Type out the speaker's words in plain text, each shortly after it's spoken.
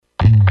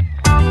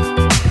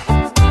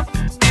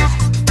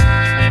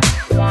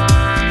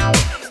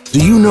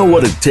Do you know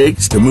what it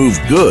takes to move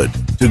good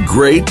to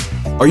great?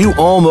 Are you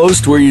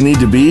almost where you need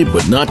to be,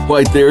 but not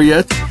quite there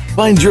yet?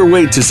 Find your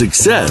way to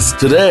success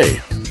today.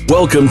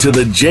 Welcome to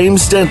the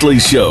James Dentley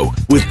Show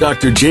with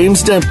Dr.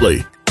 James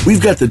Dentley.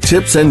 We've got the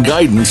tips and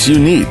guidance you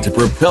need to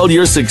propel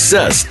your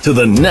success to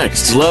the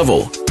next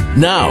level.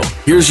 Now,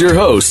 here's your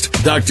host,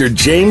 Dr.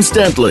 James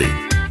Dentley.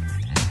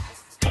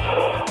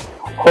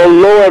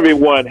 Hello,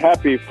 everyone.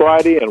 Happy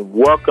Friday, and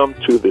welcome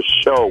to the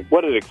show.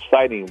 What an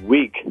exciting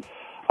week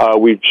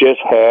we've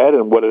just had,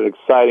 and what an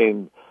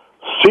exciting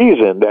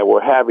season that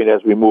we're having as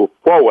we move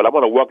forward. I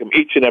want to welcome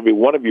each and every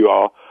one of you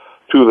all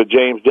to the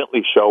James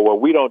Dentley Show, where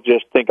we don't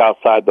just think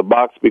outside the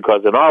box,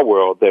 because in our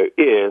world there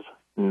is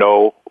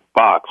no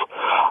box.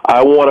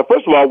 I want to,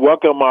 first of all,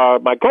 welcome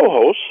my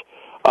co-host,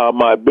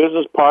 my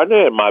business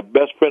partner, and my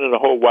best friend in the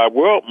whole wide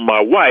world,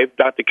 my wife,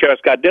 Dr. Kara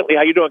Scott Dentley.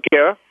 How you doing,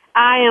 Kara?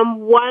 I am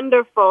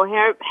wonderful.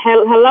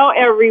 Hello,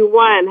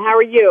 everyone. How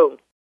are you?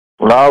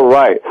 All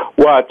right.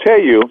 Well, I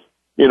tell you,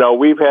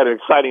 we've had an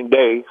exciting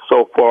day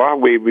so far.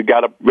 We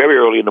got up very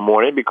early in the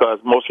morning because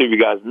most of you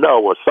guys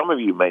know, or some of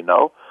you may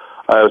know,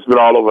 it's been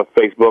all over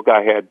Facebook.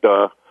 I had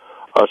a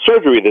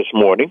surgery this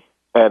morning,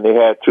 and they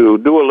had to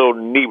do a little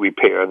knee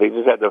repair. They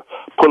just had to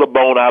pull a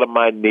bone out of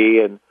my knee,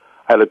 and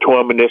I had a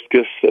torn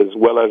meniscus as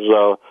well as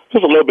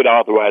just a little bit of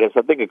arthritis.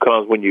 I think it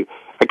comes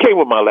I came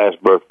with my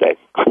last birthday.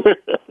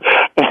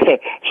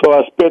 So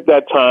I spent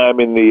that time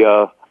in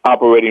the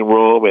operating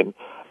room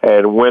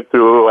and went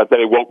through, I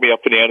think they woke me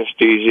up for the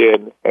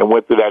anesthesia and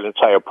went through that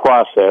entire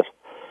process.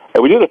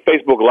 And we did a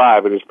Facebook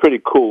Live, and it's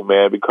pretty cool,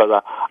 man, because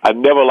I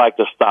never like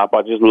to stop.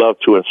 I just love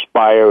to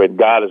inspire, and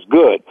God is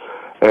good.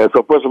 And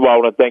so first of all, I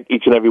want to thank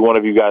each and every one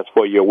of you guys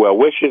for your well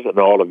wishes and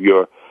all of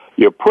your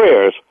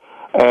prayers.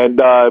 And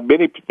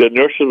many the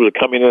nurses were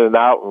coming in and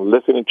out and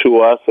listening to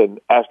us and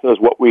asking us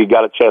what we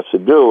got a chance to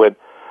do. And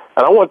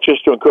I want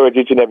just to encourage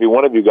each and every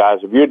one of you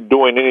guys, if you're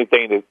doing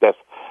anything that's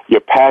you're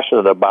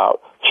passionate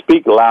about,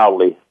 speak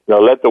loudly.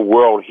 Let the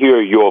world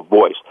hear your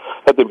voice.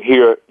 Let them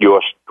hear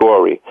your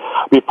story.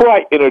 Before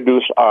I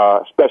introduce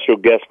our special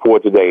guest for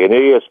today, and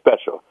it is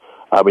special,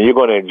 you're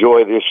going to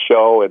enjoy this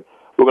show, and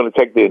we're going to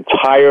take the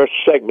entire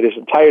segment. This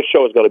entire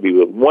show is going to be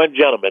with one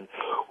gentleman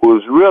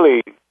who's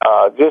really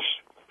just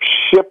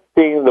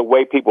shifting the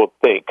way people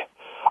think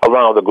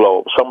around the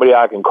globe. Somebody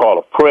I can call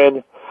a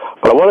friend.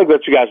 But I want to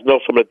let you guys know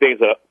some of the things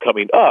that are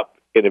coming up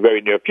in the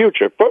very near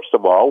future. First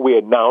of all, we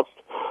announced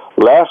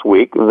last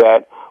week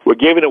that we're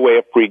giving away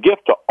a free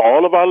gift to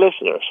all of our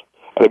listeners.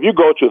 And if you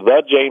go to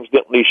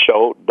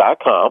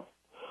thejamesdentley.com,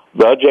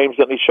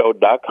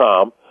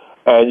 thejamesdentley.com,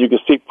 and you can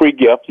see free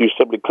gift, you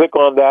simply click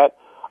on that.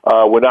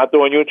 We're not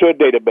throwing you into a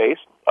database.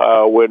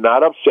 We're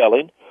not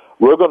upselling.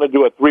 We're going to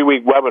do a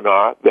 3-week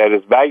webinar that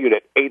is valued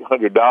at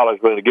 $800. We're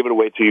going to give it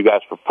away to you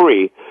guys for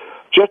free,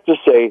 just to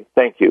say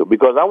thank you,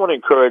 because I want to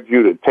encourage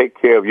you to take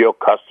care of your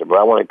customer.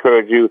 I want to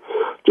encourage you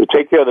to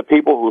take care of the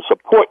people who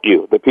support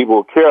you, the people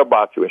who care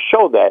about you, and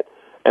show that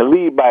and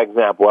lead by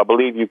example. I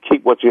believe you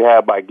keep what you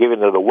have by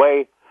giving it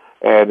away,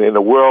 and in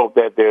a world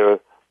that there's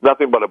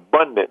nothing but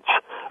abundance,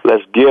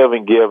 let's give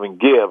and give and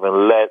give,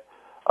 and let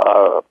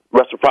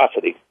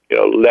reciprocity,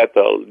 let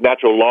the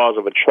natural laws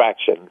of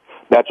attraction,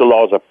 natural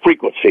laws of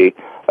frequency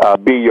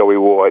be your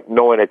reward,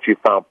 knowing that you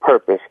found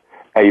purpose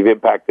and you've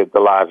impacted the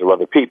lives of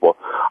other people.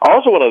 I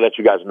also want to let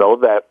you guys know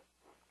that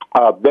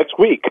next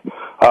week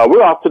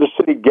we're off to the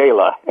City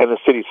Gala and the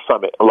City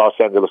Summit in Los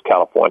Angeles,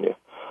 California.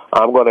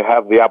 I'm going to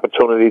have the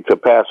opportunity to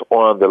pass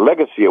on the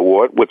Legacy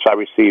Award, which I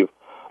received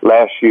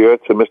last year,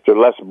 to Mr.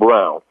 Les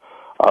Brown,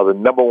 the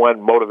number one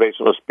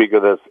motivational speaker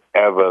that's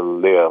ever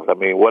lived. I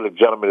mean, what a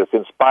gentleman that's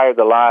inspired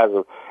the lives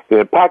of, and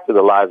impacted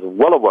the lives of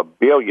well over 1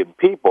 billion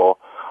people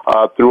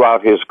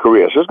throughout his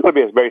career. So it's going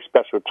to be a very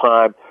special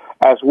time,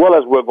 as well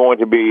as we're going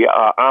to be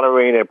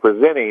honoring and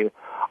presenting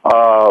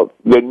the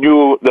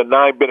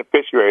 9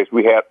 beneficiaries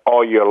we had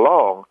all year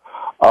long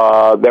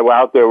that were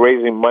out there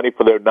raising money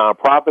for their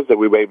nonprofits, that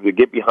we were able to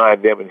get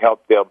behind them and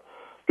help them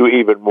do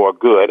even more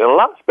good. And a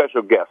lot of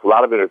special guests, a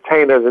lot of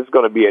entertainers. It's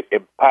going to be an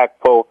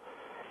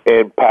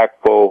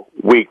impactful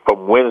week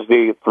from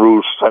Wednesday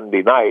through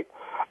Sunday night.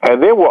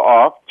 And then we're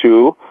off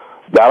to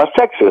Dallas,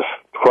 Texas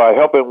for our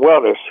health and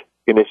wellness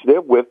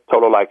initiative with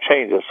Total Life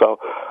Changes. So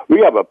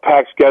we have a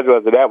packed schedule.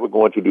 After that, we're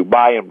going to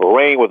Dubai and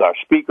Bahrain with our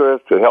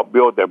speakers to help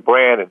build their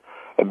brand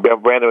and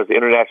brand them as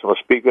international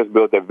speakers,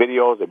 build their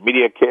videos and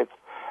media kits.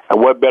 And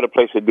what better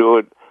place to do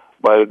it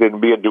than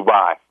be in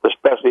Dubai,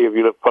 especially if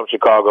you're from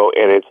Chicago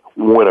and it's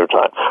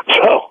wintertime.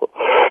 So,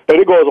 and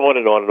it goes on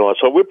and on and on.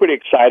 So we're pretty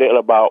excited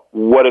about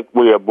what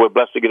we're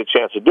blessed to get a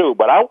chance to do.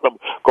 But I want to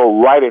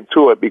go right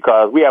into it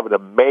because we have an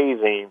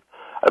amazing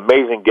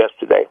guest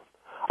today.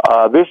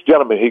 This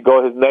gentleman, his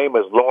name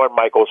is Loren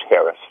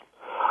Michaels-Harris.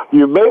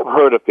 You may have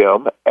heard of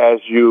him as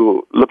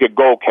you look at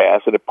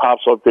Goldcast, and it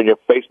pops up on your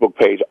Facebook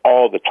page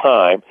all the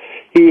time.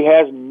 He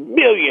has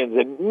millions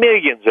and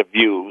millions of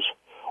views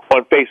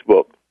on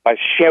Facebook by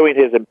sharing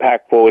his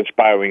impactful,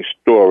 inspiring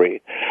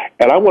story.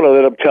 And I want to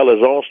let him tell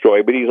his own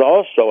story, but he's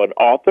also an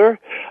author,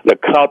 an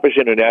accomplished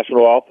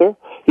international author.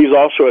 He's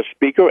also a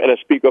speaker and a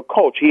speaker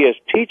coach. He is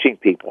teaching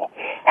people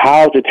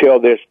how to tell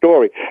their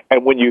story.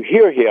 And when you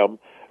hear him,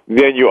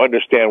 then you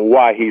understand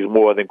why he's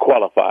more than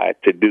qualified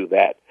to do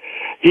that.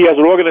 He has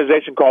an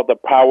organization called The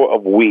Power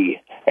of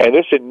We. And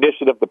this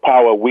initiative, The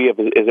Power of We,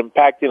 is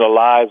impacting the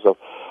lives of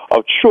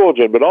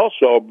children, but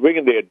also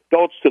bringing the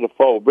adults to the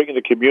fold, bringing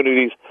the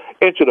communities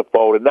into the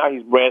fold. And now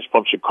he's branched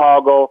from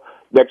Chicago.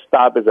 Next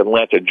stop is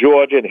Atlanta,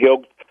 Georgia, and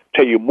he'll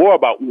tell you more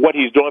about what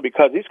he's doing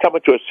because he's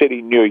coming to a city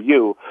near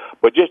you,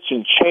 but just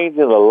in changing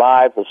the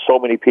lives of so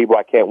many people.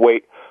 I can't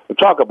wait to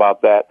talk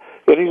about that.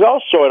 And he's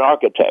also an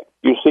architect.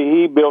 You see,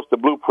 he builds the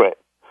blueprint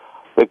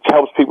that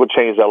helps people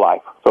change their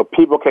life so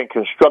people can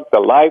construct the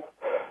life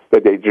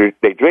that they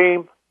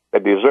dream,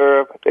 that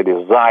deserve, they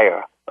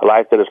desire, a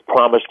life that is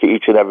promised to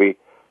each and every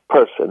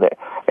person.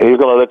 And he's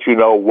going to let you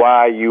know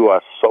why you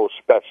are so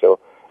special,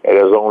 and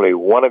there's only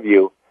one of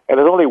you, and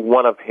there's only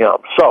one of him.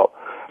 So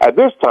at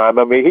this time,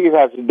 I mean, he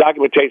has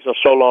documentation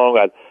so long,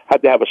 I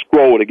had to have a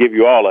scroll to give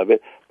you all of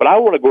it, but I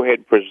want to go ahead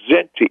and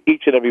present to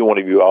each and every one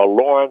of you all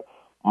Loren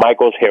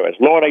Michaels-Harris.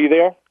 Loren, are you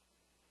there?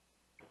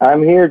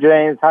 I'm here,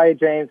 James. Hi,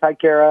 James. Hi,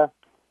 Kara.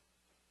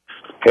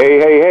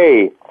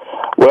 Hey.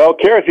 Well,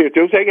 Kara's here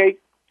too. Say hey.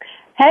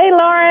 Hey,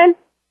 Loren.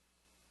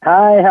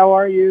 Hi, how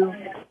are you?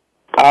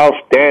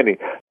 Outstanding.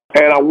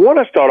 And I want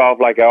to start off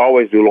like I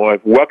always do,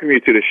 Loren. Welcome you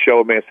to the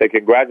show, man. Say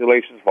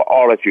congratulations for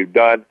all that you've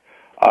done.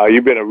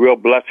 You've been a real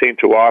blessing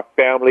to our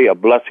family, a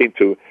blessing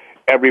to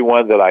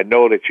everyone that I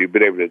know that you've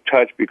been able to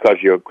touch because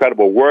of your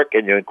incredible work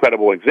and your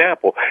incredible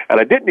example. And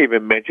I didn't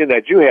even mention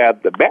that you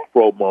have the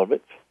backrobe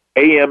moments,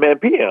 AM and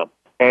PM.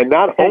 And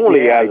not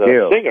only as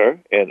a singer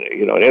and,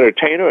 an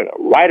entertainer and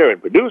a writer and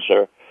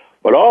producer,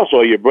 but also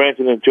you're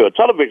branching into a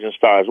television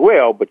star as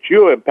well, but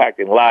you're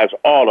impacting lives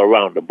all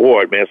around the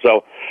board, man.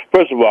 So,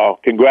 first of all,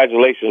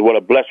 congratulations. What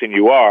a blessing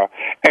you are.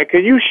 And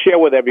can you share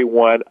with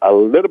everyone a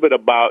little bit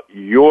about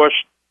your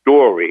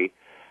story?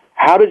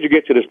 How did you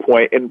get to this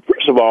point? And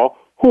first of all,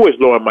 who is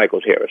Loren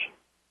Michaels-Harris?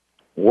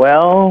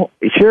 Well,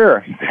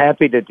 sure.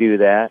 Happy to do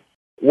that.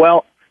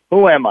 Well,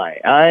 who am I?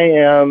 I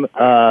am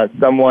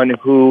someone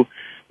who,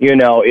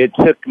 it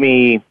took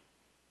me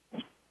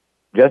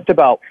just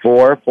about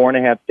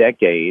 4.5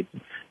 decades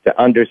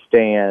to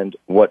understand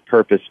what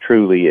purpose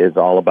truly is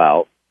all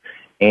about.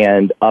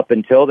 And up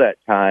until that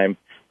time,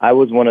 I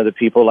was one of the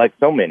people, like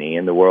so many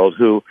in the world,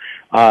 who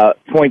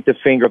point the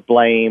finger of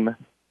blame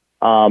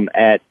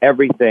at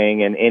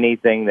everything and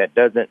anything that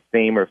doesn't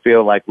seem or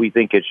feel like we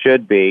think it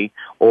should be,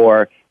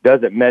 or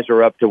doesn't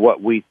measure up to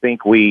what we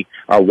think we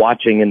are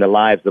watching in the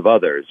lives of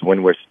others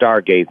when we're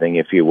stargazing,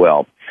 if you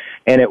will.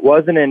 And it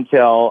wasn't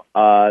until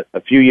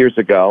a few years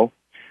ago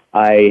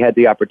I had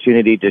the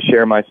opportunity to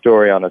share my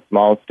story on a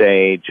small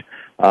stage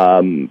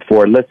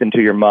for Listen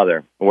to Your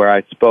Mother, where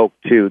I spoke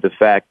to the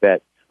fact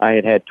that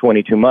I had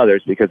 22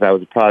 mothers because I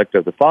was a product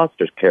of the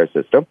foster care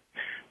system.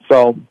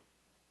 So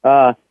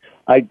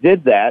I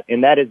did that,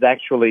 and that is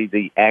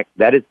actually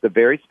that is the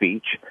very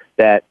speech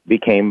that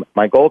became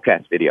my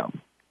Goalcast video.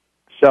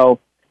 So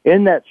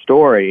in that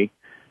story,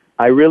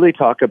 I really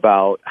talk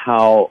about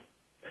how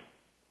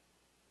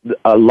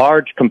a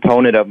large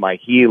component of my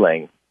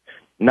healing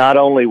not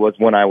only was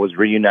when I was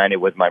reunited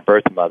with my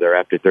birth mother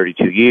after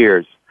 32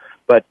 years,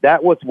 but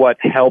that was what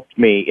helped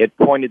me. It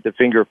pointed the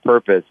finger of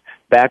purpose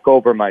back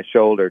over my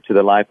shoulder to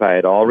the life I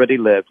had already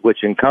lived,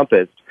 which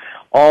encompassed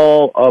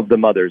all of the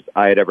mothers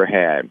I had ever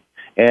had.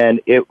 And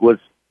it was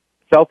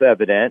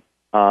self-evident,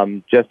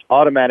 just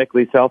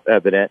automatically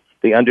self-evident,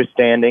 the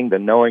understanding, the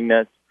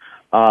knowingness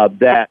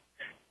that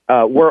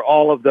were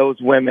all of those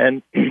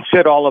women,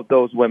 should all of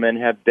those women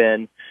have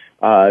been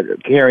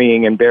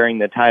carrying and bearing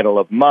the title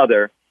of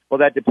mother. Well,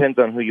 that depends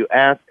on who you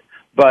ask.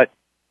 But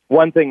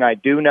one thing I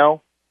do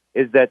know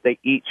is that they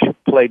each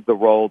played the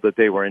role that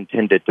they were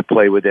intended to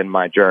play within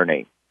my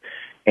journey.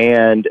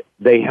 And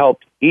they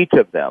helped each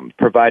of them,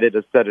 provided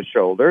a set of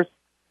shoulders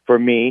for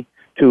me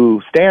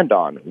to stand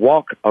on,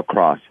 walk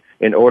across,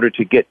 in order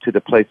to get to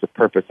the place of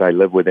purpose I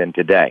live within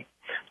today.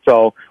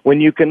 So when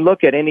you can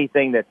look at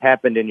anything that's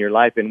happened in your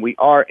life, and we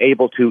are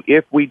able to,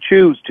 if we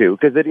choose to,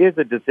 because it is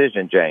a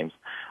decision, James,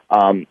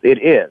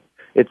 it is.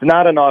 It's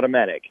not an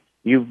automatic.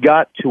 You've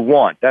got to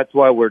want. That's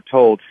why we're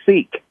told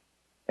seek,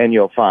 and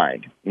you'll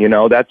find.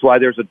 That's why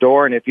there's a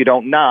door, and if you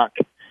don't knock,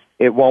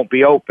 it won't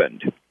be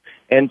opened.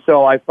 And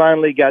so I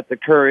finally got the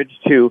courage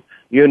to,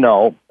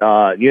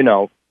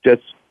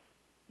 just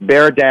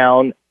bear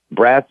down,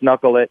 brass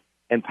knuckle it,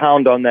 and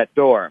pound on that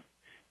door.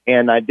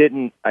 And I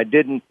didn't,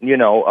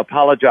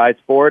 apologize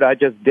for it. I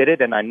just did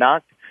it, and I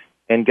knocked,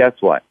 and guess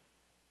what?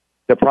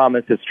 The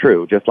promise is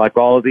true, just like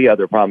all of the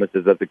other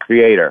promises of the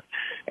Creator.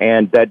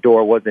 And that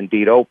door was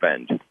indeed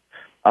opened.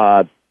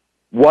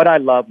 What I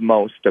love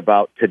most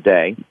about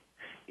today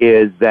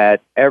is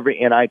that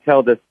and I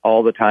tell this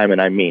all the time,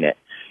 and I mean it,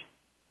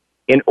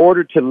 in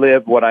order to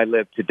live what I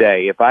live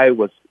today, if I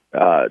was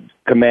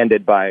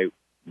commanded by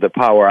the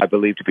power I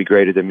believe to be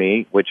greater than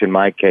me, which in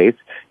my case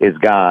is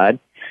God,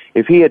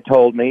 if he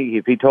told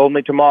me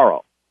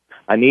tomorrow,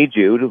 I need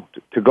you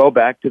to go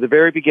back to the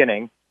very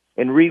beginning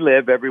and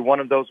relive every one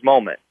of those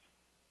moments,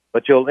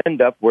 but you'll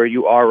end up where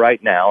you are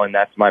right now, and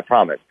that's my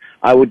promise.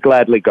 I would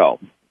gladly go,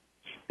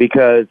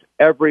 because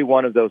every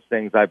one of those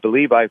things, I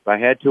believe if I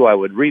had to, I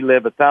would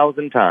relive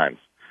 1,000 times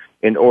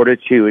in order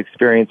to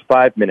experience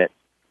 5 minutes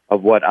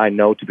of what I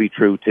know to be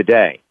true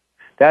today.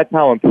 That's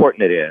how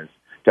important it is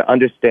to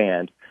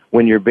understand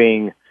when you're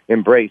being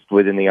embraced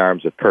within the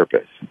arms of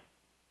purpose.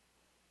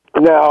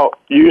 Now,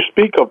 you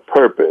speak of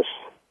purpose,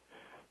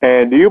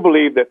 and do you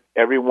believe that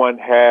everyone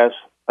has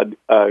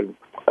a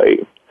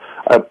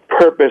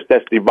purpose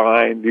that's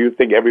divine? Do you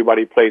think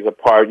everybody plays a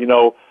part? You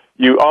know,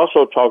 you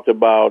also talked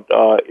about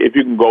if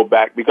you can go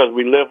back, because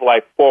we live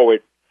life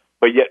forward,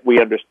 but yet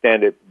we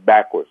understand it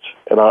backwards.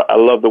 And I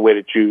love the way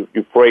that you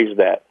phrase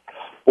that.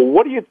 But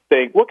what do you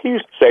think, what can you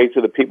say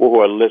to the people who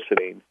are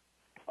listening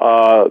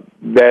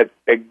that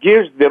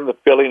gives them the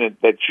feeling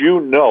that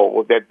you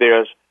know that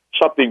there's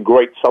something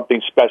great,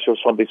 something special,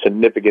 something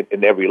significant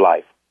in every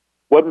life?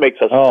 What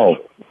makes us special?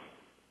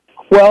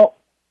 Well,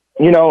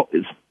 you know,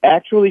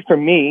 actually for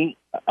me,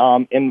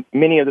 and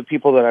many of the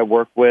people that I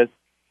work with,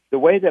 the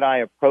way that I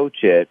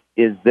approach it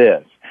is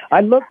this.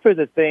 I look for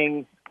the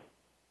things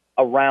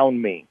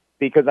around me,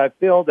 because I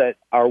feel that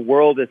our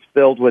world is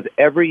filled with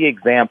every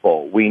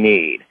example we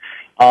need.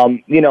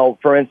 You know,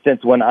 for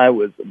instance, when I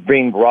was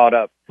being brought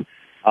up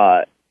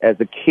as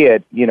a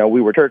kid, you know,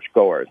 we were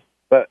churchgoers,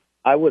 but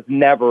I was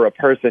never a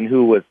person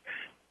who was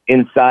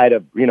inside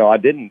of, you know, I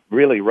didn't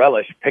really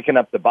relish picking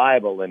up the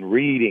Bible and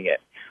reading it.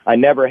 I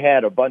never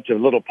had a bunch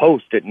of little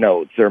Post-it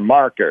notes or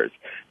markers.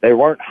 They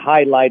weren't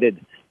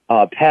highlighted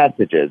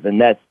passages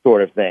and that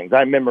sort of things.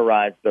 I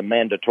memorized the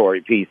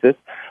mandatory pieces,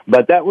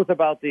 but that was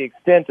about the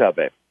extent of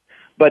it.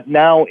 But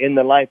now in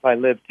the life I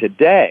live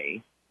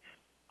today,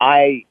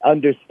 I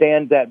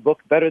understand that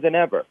book better than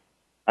ever.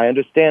 I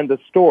understand the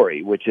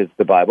story, which is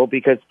the Bible,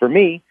 because for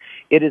me,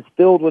 it is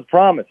filled with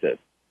promises.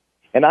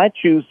 And I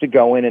choose to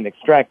go in and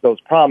extract those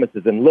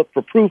promises and look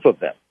for proof of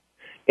them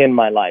in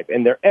my life,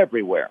 and they're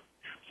everywhere.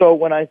 So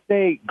when I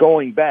say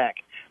going back,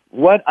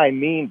 what I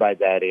mean by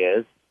that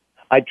is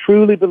I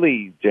truly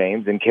believe,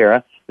 James and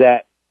Kara,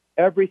 that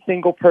every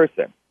single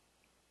person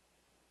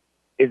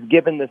is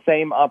given the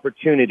same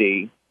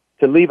opportunity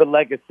to leave a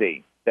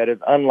legacy that is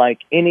unlike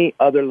any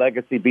other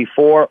legacy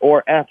before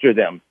or after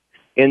them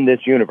in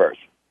this universe.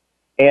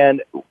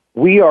 And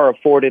we are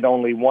afforded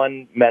only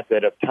one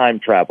method of time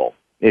travel,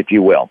 if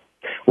you will.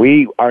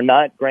 We are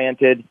not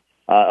granted,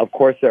 of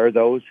course, there are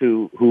those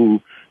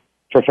who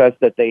profess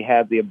that they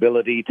have the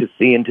ability to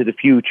see into the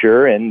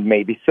future, and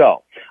maybe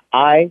so.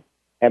 I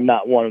am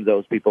not one of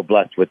those people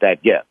blessed with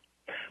that gift.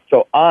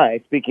 So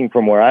speaking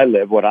from where I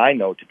live, what I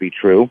know to be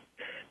true,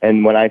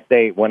 and when I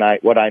say what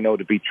I know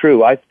to be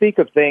true, I speak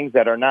of things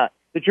that are not,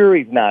 the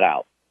jury's not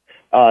out.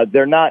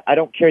 They're not, I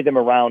don't carry them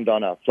around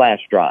on a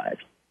flash drive.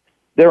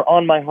 They're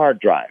on my hard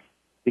drive,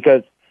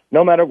 because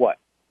no matter what,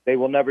 they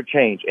will never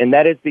change. And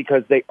that is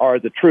because they are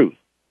the truth.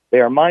 They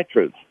are my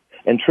truth.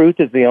 And truth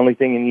is the only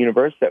thing in the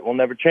universe that will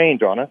never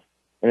change on us,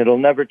 and it'll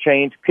never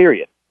change,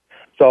 period.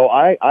 So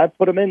I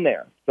put them in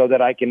there so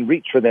that I can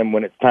reach for them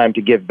when it's time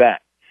to give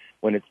back,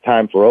 when it's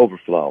time for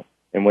overflow,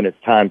 and when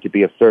it's time to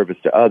be of service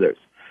to others.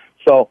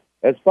 So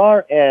as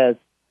far as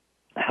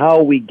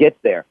how we get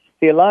there,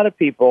 see, a lot of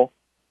people,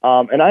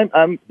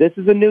 and this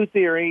is a new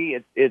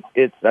theory.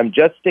 I'm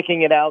just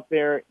sticking it out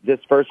there this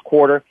first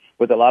quarter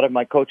with a lot of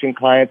my coaching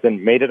clients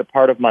and made it a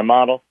part of my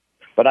model.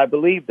 But I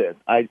believe this.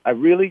 I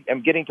really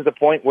am getting to the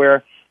point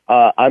where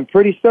I'm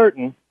pretty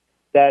certain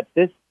that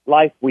this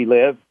life we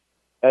live,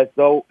 as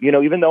though, you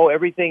know, even though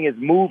everything is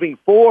moving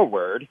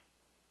forward,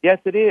 yes,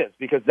 it is,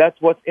 because that's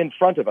what's in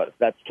front of us.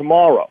 That's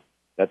tomorrow.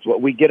 That's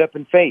what we get up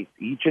and face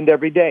each and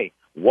every day.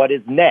 What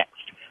is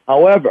next?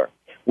 However,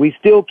 we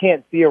still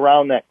can't see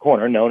around that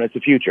corner known as the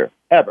future,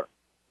 ever.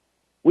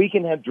 We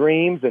can have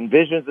dreams and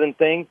visions and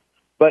things,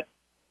 but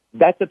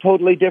that's a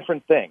totally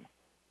different thing.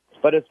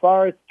 But as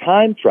far as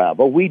time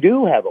travel, we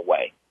do have a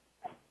way,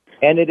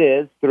 and it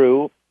is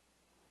through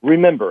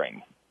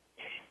remembering.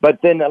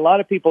 But then a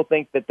lot of people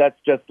think that that's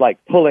just like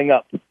pulling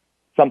up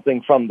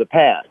something from the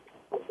past.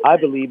 I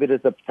believe it is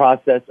a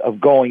process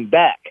of going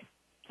back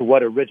to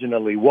what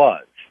originally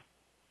was.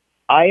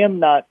 I am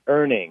not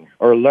earning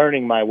or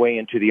learning my way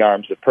into the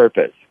arms of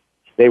purpose.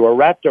 They were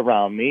wrapped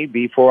around me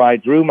before I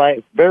drew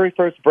my very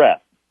first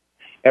breath.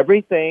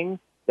 Everything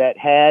that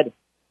had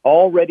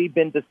already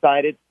been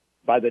decided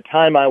by the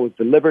time I was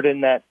delivered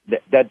in that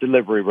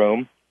delivery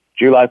room,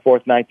 July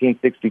 4th,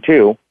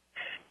 1962,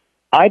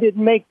 I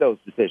didn't make those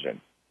decisions.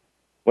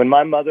 When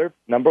my mother,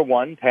 number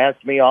one,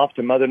 passed me off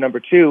to mother number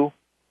two,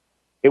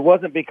 it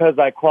wasn't because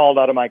I crawled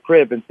out of my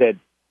crib and said,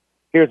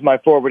 here's my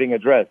forwarding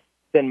address,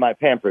 send my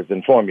Pampers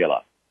and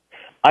formula.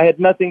 I had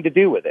nothing to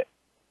do with it.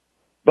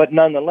 But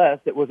nonetheless,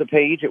 it was a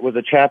page, it was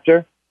a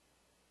chapter,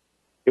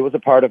 it was a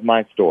part of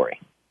my story.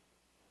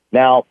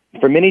 Now,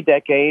 for many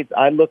decades,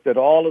 I looked at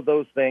all of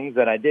those things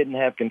that I didn't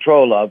have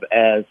control of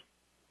as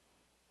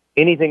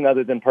anything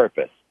other than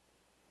purpose.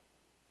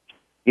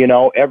 You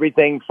know,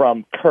 everything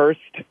from cursed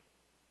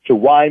to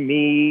why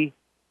me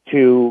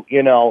to,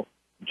 you know,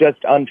 just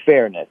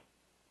unfairness.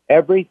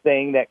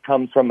 everything that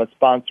comes from a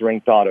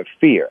sponsoring thought of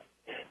fear.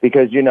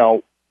 Because,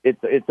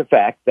 it's a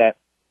fact that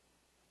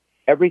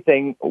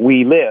everything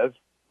we live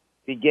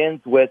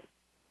begins with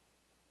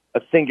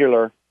a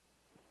singular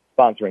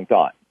sponsoring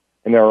thought,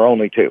 and there are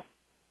only two.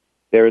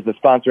 There is a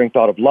sponsoring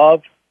thought of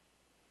love,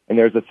 and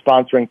there's a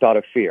sponsoring thought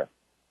of fear.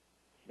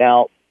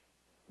 Now,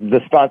 the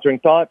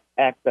sponsoring thought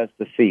acts as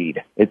the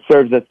seed. It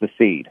serves as the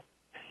seed.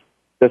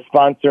 The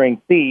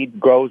sponsoring seed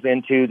grows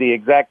into the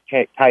exact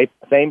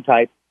same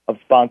type of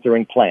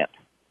sponsoring plant.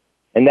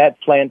 And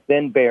that plant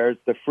then bears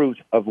the fruit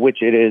of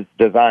which it is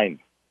designed.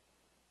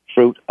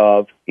 Fruit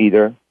of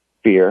either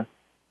fear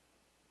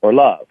or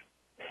love.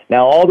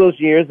 Now, all those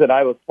years that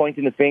I was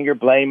pointing the finger,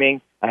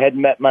 blaming, I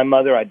hadn't met my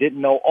mother, I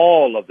didn't know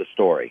all of the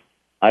story.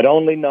 I'd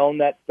only known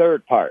that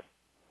third part.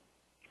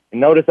 And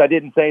notice I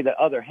didn't say the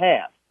other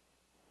half,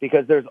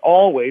 because there's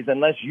always,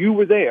 unless you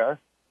were there,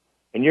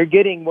 and you're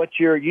getting what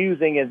you're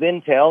using as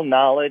intel,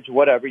 knowledge,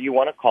 whatever you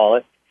want to call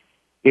it,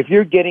 if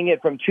you're getting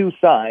it from two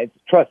sides,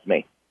 trust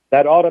me,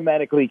 that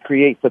automatically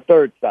creates a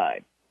third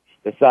side.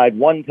 The side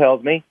one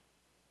tells me,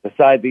 the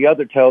side the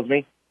other tells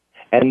me,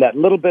 and that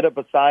little bit of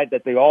a side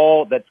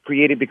that's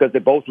created because they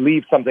both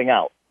leave something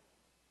out.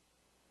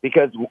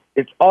 Because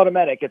it's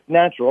automatic, it's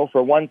natural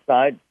for one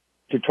side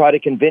to try to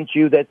convince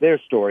you that their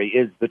story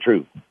is the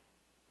truth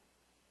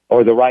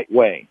or the right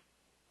way,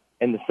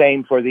 and the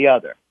same for the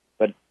other.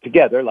 But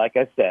together, like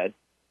I said,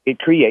 it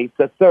creates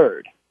a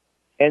third.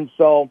 And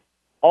so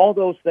all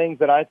those things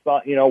that I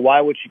thought,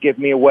 why would she give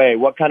me away?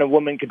 What kind of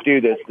woman could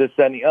do this, that,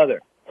 and the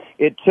other?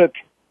 It took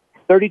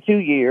 32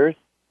 years,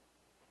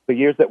 the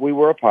years that we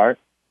were apart.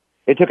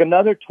 It took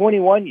another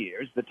 21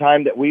 years, the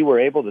time that we were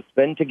able to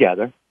spend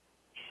together.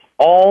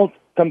 All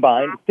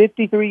combined,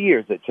 53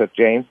 years it took,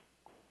 James,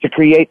 to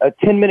create a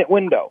 10-minute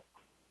window,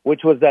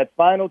 which was that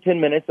final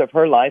 10 minutes of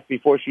her life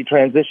before she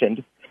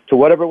transitioned to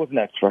whatever was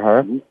next for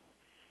her,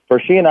 for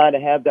she and I to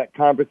have that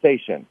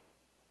conversation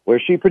where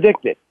she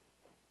predicted,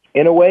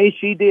 in a way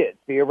she did,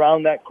 see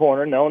around that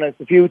corner known as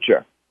the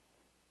future.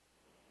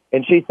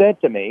 And she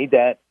said to me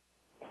that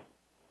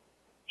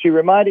she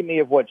reminded me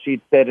of what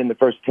she'd said in the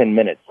first 10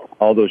 minutes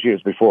all those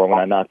years before when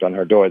I knocked on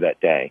her door that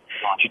day.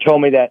 She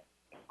told me that,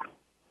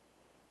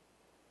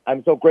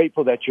 I'm so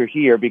grateful that you're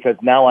here because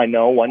now I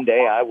know one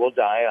day I will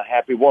die a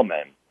happy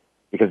woman,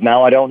 because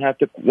now I don't have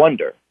to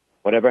wonder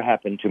whatever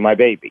happened to my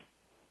baby.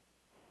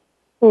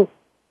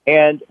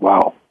 And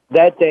wow,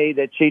 that day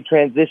that she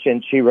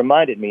transitioned, she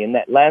reminded me in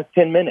that last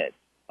 10 minutes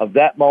of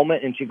that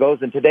moment, and she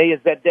goes, and today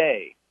is that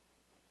day,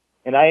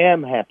 and I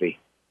am happy.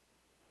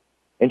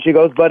 And she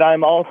goes, but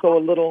I'm also a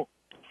little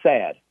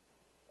sad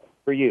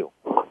for you.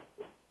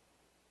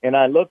 And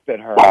I looked at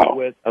her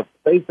with a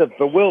face of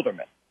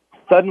bewilderment.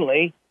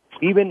 Suddenly,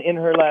 even in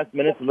her last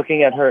minutes, looking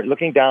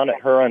down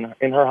at her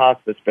in her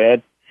hospice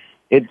bed,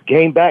 it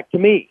came back to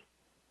me.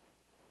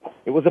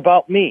 It was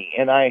about me.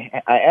 And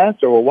I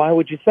asked her, well, why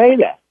would you say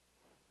that?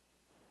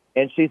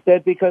 And she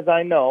said, because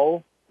I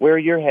know where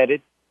you're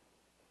headed.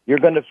 You're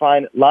going to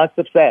find lots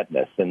of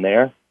sadness in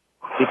there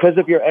because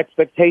of your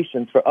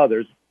expectations for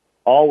others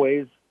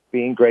always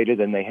being greater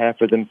than they have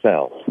for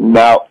themselves.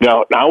 Now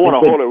I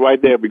want to hold it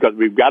right there because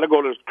we've got to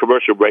go to this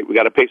commercial break. We've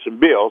got to pay some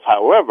bills.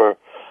 However,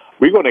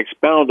 we're going to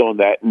expound on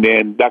that, and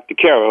then Dr.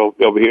 Carroll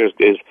over here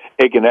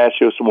can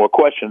ask you some more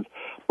questions.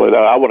 But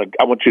I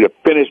want you to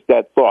finish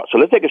that thought. So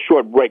let's take a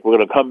short break. We're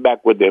going to come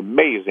back with the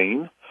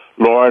amazing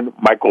Loren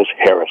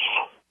Michaels-Harris.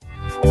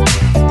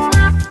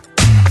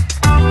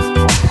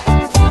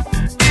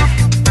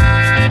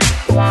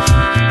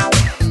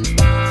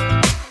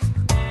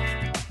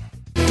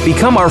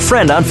 Become our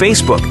friend on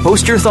Facebook.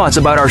 Post your thoughts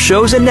about our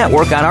shows and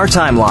network on our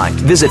timeline.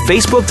 Visit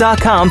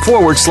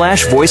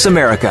Facebook.com/Voice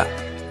America.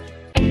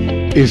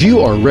 If you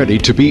are ready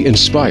to be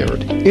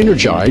inspired,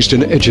 energized,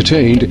 and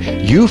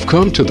edutained, you've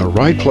come to the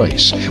right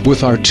place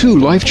with our 2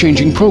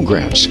 life-changing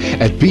programs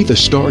at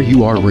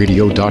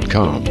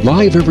BeTheStarYouAreRadio.com.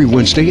 Live every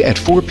Wednesday at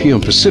 4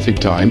 p.m. Pacific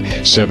Time,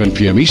 7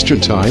 p.m.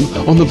 Eastern Time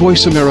on the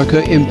Voice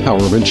America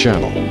Empowerment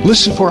Channel.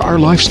 Listen for our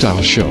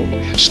lifestyle show,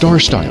 Star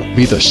Style,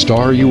 Be the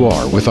Star You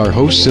Are, with our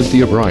host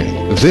Cynthia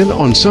Bryan. Then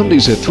on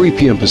Sundays at 3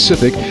 p.m.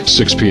 Pacific,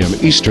 6 p.m.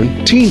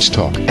 Eastern, Teens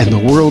Talk and the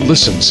World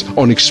Listens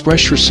on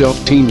Express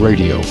Yourself Teen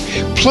Radio.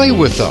 Play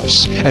with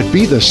us at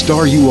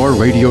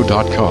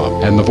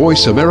BeTheStarYouAreRadio.com and the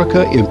Voice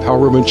America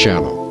Empowerment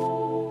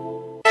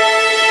Channel.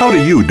 How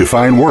do you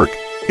define work?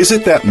 Is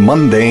it that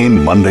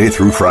mundane Monday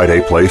through Friday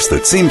place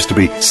that seems to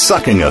be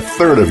sucking a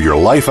third of your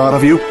life out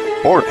of you?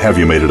 Or have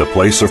you made it a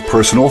place of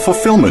personal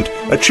fulfillment,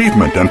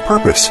 achievement, and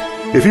purpose?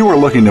 If you are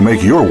looking to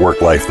make your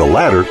work life the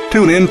latter,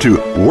 tune in to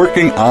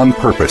Working on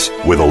Purpose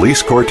with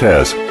Elise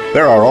Cortez.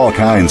 There are all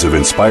kinds of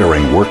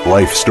inspiring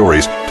work-life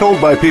stories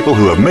told by people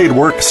who have made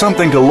work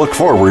something to look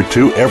forward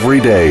to every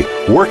day.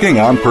 Working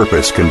on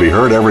Purpose can be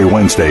heard every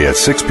Wednesday at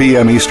 6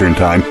 p.m. Eastern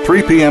Time,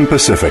 3 p.m.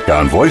 Pacific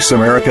on Voice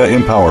America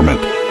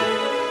Empowerment.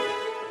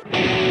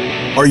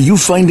 Are you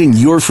finding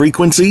your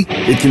frequency?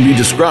 It can be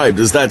described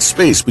as that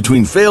space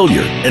between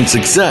failure and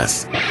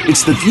success.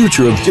 It's the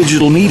future of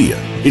digital media.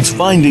 It's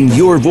finding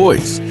your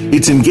voice.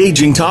 It's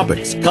engaging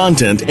topics,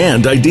 content,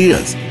 and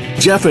ideas.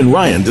 Jeff and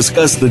Ryan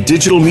discuss the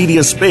digital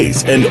media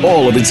space and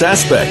all of its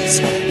aspects.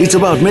 It's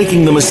about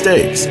making the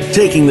mistakes,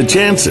 taking the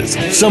chances,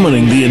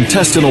 summoning the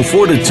intestinal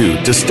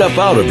fortitude to step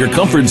out of your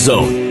comfort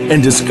zone,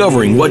 and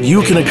discovering what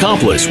you can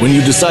accomplish when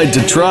you decide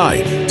to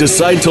try,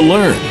 decide to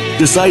learn,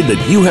 decide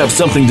that you have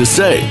something to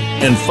say,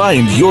 and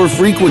find your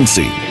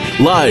frequency.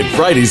 Live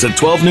Fridays at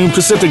 12 noon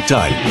Pacific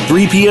Time,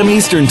 3 p.m.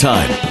 Eastern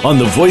Time on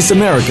the Voice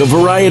America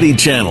Variety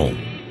Channel.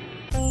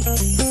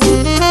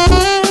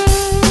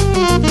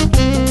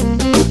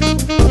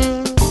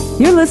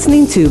 You're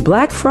listening to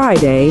Black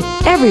Friday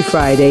every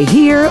Friday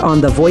here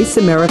on the Voice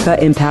America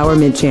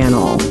Empowerment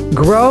Channel.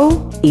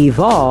 Grow,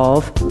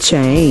 evolve,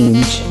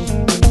 change.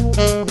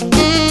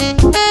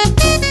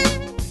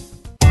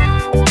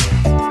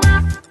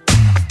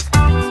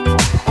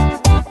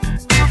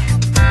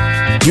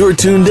 You're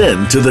tuned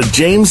in to The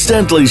James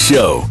Stentley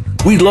Show.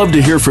 We'd love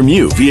to hear from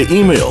you via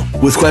email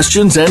with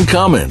questions and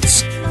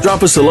comments.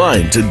 Drop us a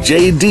line to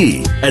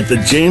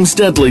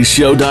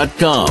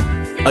jd@thejamesstentleyshow.com.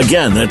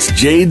 Again, that's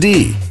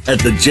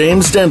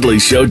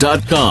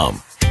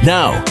jd@thejamesstentleyshow.com.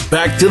 Now,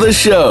 back to the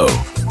show.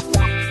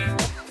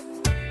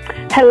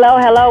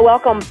 Hello.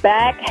 Welcome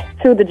back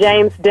to the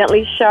James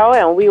Dentley Show.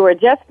 And we were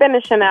just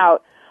finishing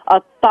out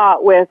a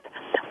thought with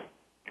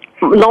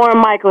Loren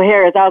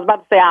Michaels-Harris. I was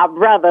about to say our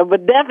brother,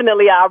 but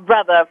definitely our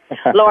brother,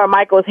 Loren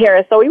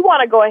Michaels-Harris. So we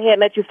want to go ahead and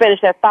let you finish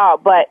that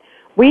thought. But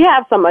we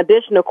have some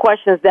additional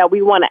questions that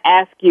we want to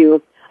ask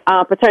you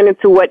pertaining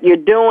to what you're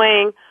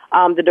doing,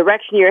 the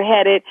direction you're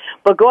headed.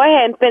 But go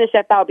ahead and finish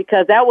that thought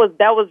because that was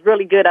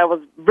really good. I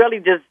was really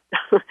just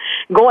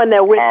going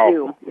there with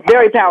you.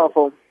 Very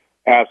powerful.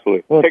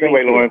 Absolutely. Well, Take it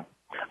away, Loren.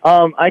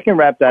 I can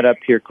wrap that up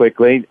here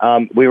quickly.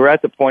 We were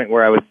at the point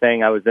where I was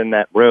saying I was in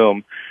that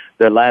room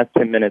the last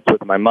 10 minutes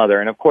with my mother.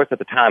 And, of course, at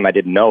the time I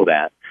didn't know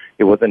that.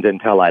 It wasn't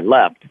until I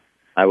left.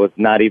 I was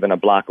not even a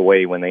block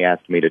away when they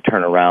asked me to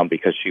turn around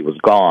because she was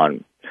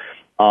gone.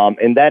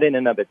 And that in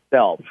and of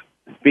itself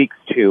speaks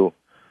to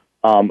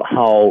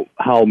how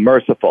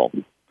merciful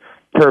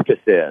purpose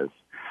is,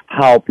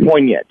 how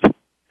poignant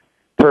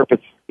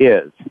purpose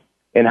is,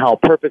 and how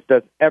purpose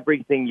does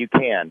everything you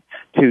can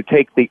to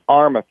take the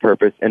arm of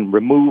purpose and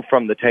remove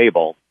from the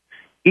table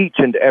each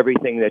and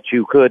everything that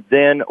you could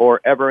then or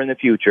ever in the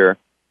future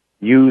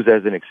use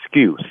as an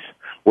excuse,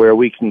 where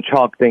we can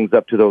chalk things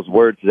up to those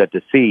words that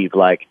deceive,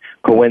 like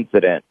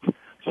coincidence.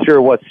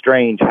 Sure was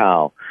strange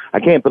how. I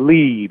can't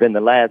believe in the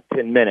last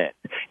 10 minutes.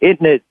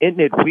 Isn't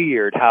it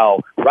weird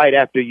how right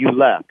after you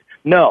left?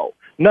 No,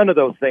 none of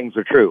those things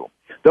are true.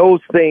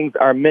 Those things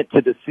are meant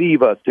to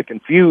deceive us, to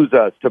confuse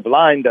us, to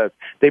blind us.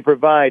 They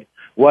provide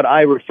what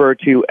I refer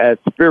to as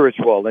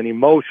spiritual and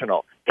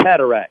emotional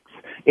cataracts,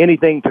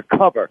 anything to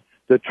cover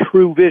the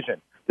true vision,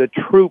 the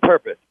true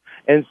purpose.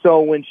 And so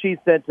when she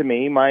said to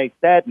me, my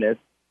sadness,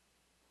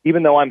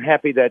 even though I'm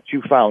happy that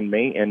you found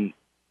me and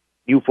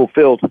you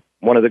fulfilled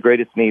one of the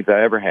greatest needs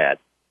I ever had,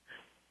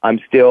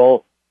 I'm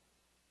still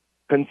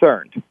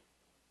concerned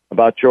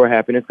about your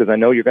happiness because I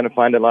know you're going to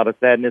find a lot of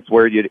sadness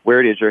where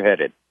it is you're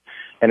headed.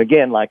 And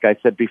again, like I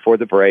said before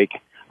the break,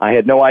 I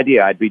had no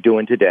idea I'd be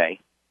doing today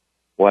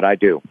what I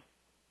do,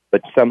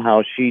 but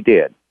somehow she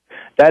did.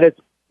 That is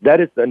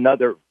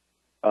another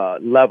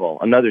level,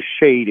 another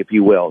shade, if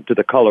you will, to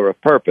the color of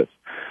purpose.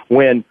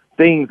 When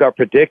things are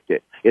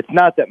predicted, it's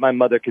not that my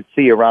mother could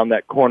see around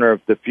that corner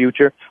of the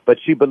future, but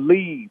she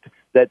believed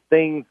that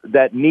things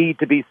that need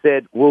to be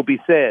said will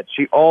be said.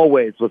 She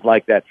always was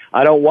like that.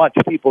 I don't watch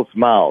people's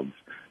mouths.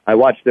 I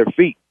watch their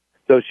feet.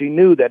 So she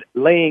knew that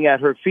laying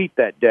at her feet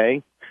that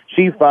day,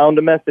 she found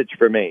a message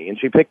for me, and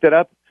she picked it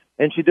up,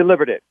 and she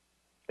delivered it.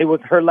 It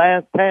was her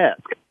last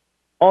task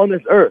on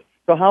this earth.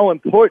 So how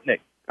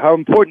important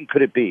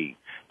could it be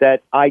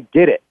that I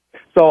did it?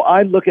 So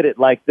I look at it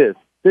like this.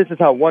 This is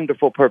how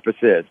wonderful purpose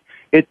is.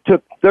 It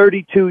took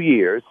 32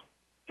 years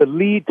to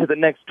lead to the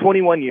next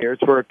 21 years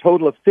for a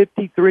total of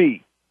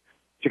 53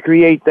 to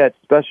create that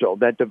special,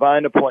 that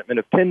divine appointment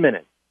of 10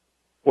 minutes,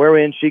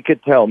 wherein she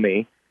could tell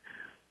me,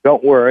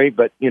 don't worry,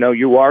 but,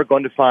 you are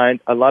going to find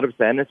a lot of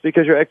sadness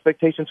because your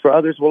expectations for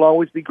others will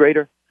always be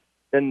greater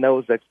than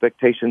those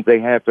expectations they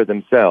have for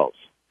themselves.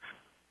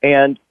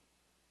 And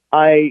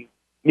I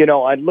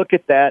look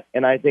at that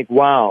and I think,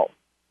 wow,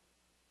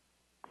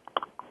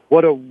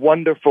 what a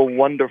wonderful,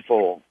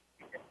 wonderful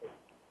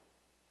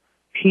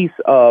piece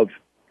of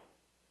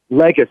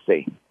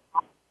legacy.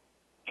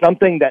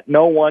 Something that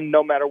no one,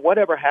 no matter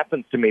whatever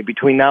happens to me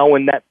between now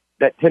and that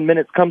 10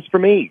 minutes comes for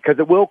me, because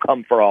it will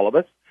come for all of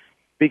us.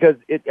 Because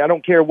I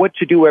don't care what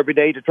you do every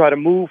day to try to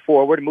move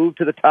forward, move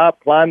to the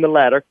top, climb the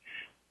ladder.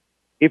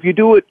 If you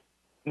do it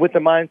with the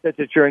mindset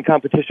that you're in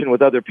competition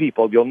with other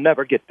people, you'll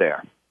never get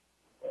there.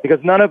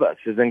 Because none of us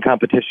is in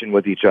competition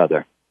with each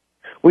other.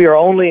 We are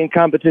only in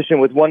competition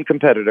with one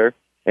competitor,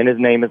 and his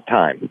name is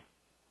time.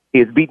 He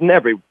has beaten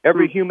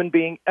every human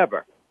being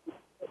ever,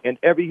 and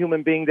every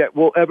human being that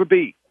will ever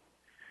be.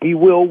 He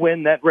will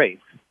win that race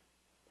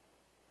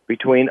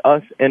between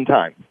us and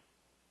time.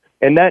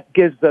 And that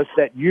gives us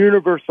that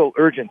universal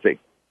urgency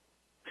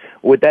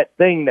with that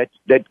thing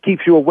that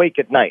keeps you awake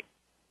at night,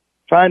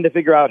 trying to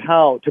figure out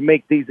how to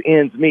make these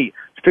ends meet,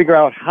 to figure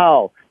out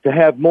how to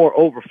have more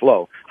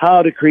overflow,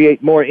 how to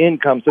create more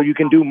income so you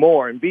can do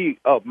more and be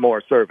of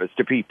more service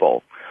to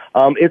people.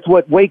 It's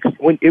what wakes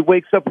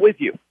up with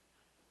you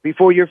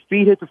before your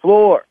feet hit the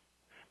floor.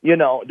 You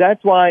know,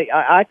 that's why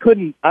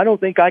I don't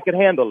think I could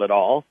handle it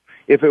all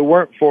if it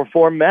weren't for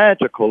four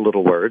magical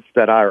little words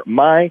that are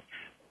my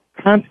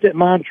constant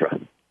mantra.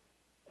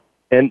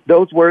 And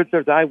those words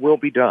are, "Thy will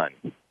be done."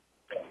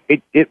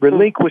 It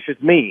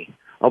relinquishes me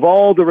of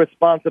all the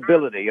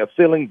responsibility of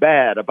feeling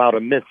bad about a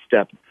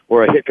misstep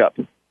or a hiccup.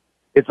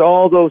 It's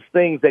all those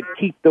things that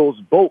keep those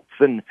bolts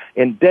and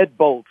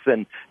deadbolts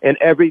and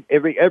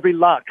every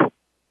lock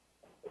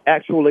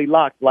actually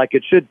locked like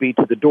it should be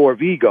to the door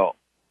of ego,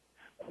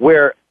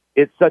 where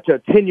it's such a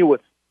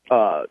tenuous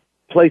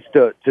place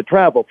to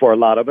travel for a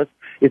lot of us.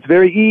 It's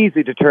very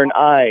easy to turn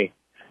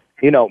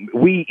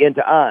we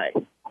into I,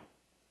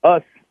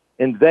 us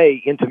and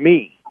they into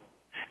me.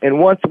 And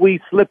once we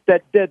slip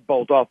that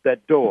deadbolt off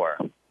that door,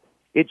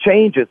 it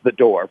changes the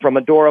door from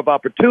a door of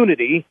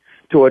opportunity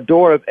to a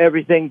door of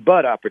everything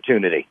but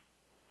opportunity.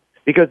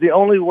 Because the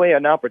only way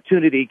an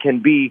opportunity can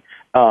be,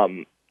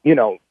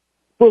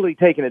 fully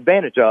taken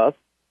advantage of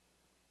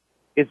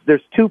is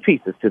there's two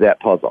pieces to that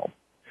puzzle.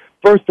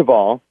 First of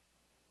all,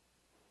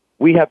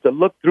 we have to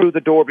look through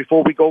the door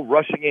before we go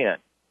rushing in.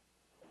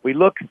 We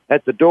look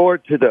at the door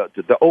to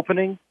the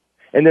opening,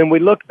 and then we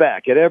look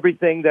back at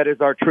everything that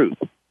is our truth.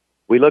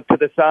 We look to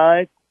the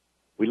side,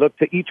 we look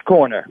to each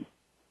corner,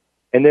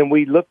 and then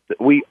we look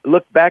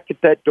back at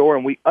that door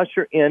and we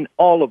usher in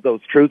all of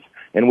those truths,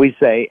 and we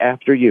say,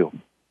 "After you."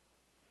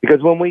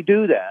 Because when we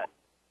do that,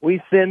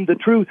 we send the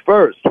truth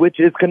first, which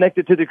is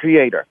connected to the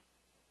Creator.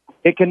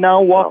 It can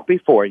now walk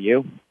before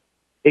you.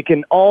 It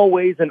can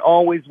always and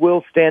always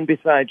will stand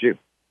beside you.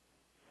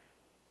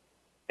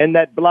 And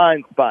that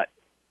blind spot,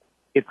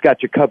 it's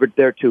got you covered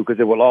there too, because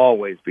it will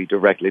always be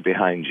directly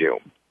behind you.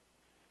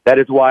 That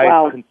is why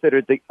it's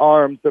considered the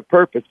arms of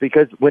purpose,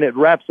 because when it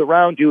wraps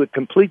around you, it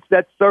completes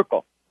that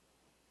circle,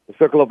 the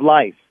circle of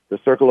life, the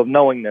circle of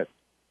knowingness,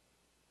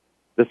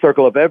 the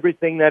circle of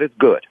everything that is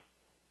good.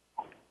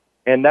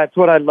 And that's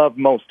what I love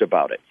most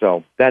about it.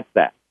 So that's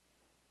that.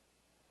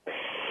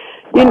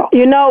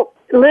 You know,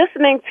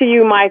 listening to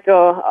you,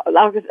 Michael, I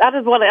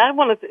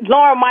want to,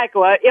 Loren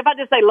Michael, if I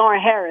just say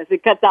Loren Harris,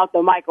 it cuts out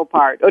the Michael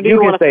part. Or do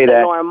you want to say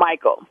that? Loren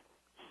Michael?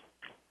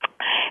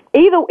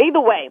 Either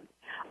way,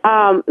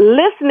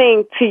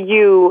 listening to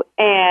you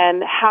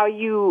and how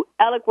you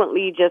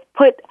eloquently just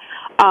put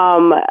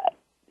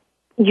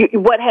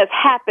what has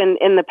happened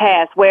in the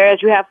past,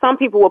 whereas you have some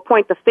people will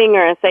point the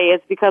finger and say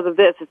it's because of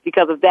this, it's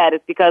because of that,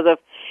 it's because of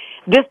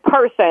this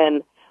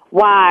person,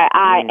 why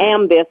I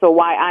am this or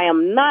why I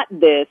am not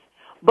this.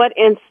 But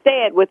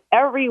instead, with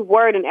every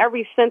word and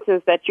every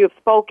sentence that you've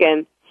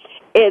spoken,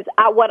 is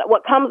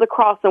what comes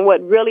across and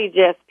what really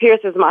just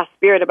pierces my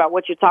spirit about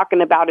what you're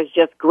talking about is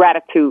just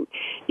gratitude.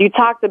 You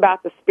talked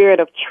about the spirit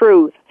of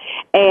truth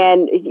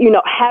and,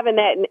 having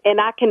that,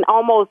 and I can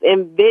almost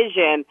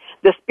envision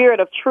the spirit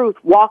of truth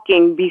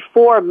walking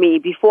before me,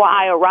 before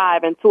I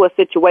arrive into a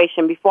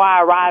situation, before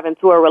I arrive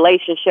into a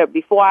relationship,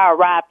 before I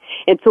arrive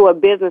into a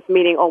business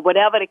meeting or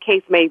whatever the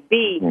case may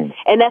be.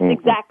 And that's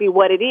exactly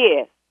what it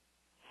is.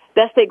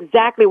 That's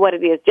exactly what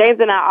it is. James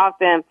and I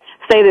often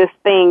say this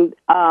thing,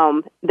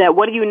 that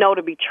what do you know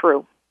to be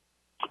true?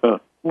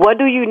 What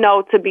do you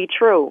know to be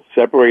true?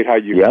 Separate how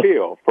you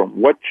feel from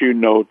what you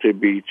know to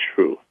be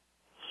true.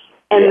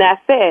 And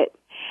that's it.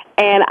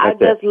 And I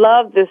just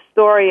love this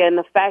story and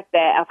the fact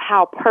that of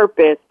how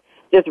purpose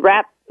just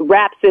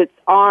wraps its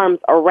arms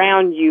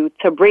around you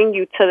to bring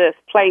you to this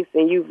place,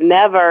 and you've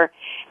never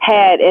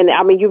had, and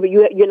I mean,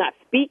 you're not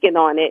speaking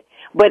on it,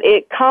 but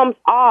it comes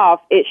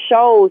off, it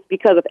shows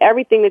because of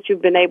everything that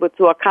you've been able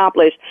to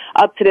accomplish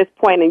up to this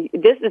point, and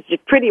this is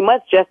just pretty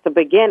much just the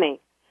beginning.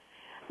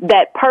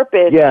 That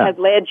purpose has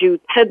led you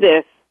to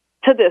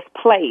this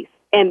place,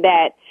 and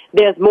that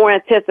there's more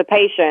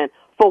anticipation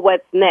for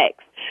what's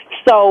next.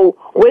 So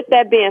with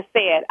that being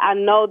said, I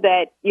know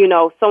that,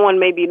 someone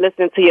may be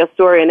listening to your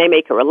story and they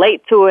may can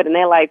relate to it, and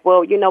they're like,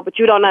 well, but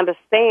you don't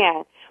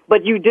understand,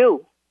 but you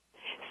do.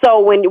 So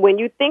when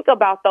you think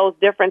about those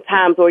different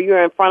times or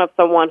you're in front of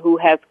someone who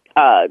has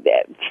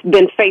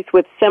been faced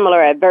with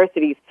similar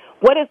adversities,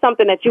 what is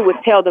something that you would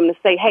tell them to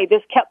say, hey,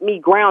 this kept me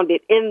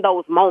grounded in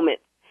those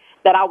moments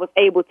that I was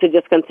able to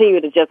just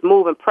continue to just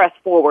move and press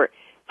forward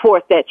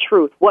towards that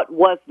truth? What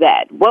was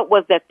that? What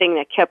was that thing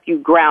that kept you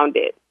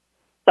grounded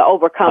to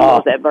overcome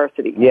those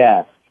adversities?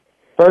 Yes.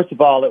 First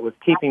of all, it was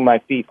keeping my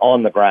feet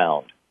on the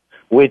ground,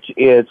 which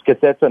is,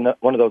 because that's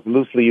one of those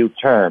loosely used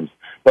terms.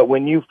 But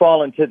when you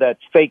fall into that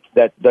fake,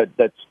 that's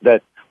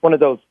one of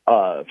those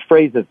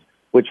phrases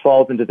which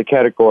falls into the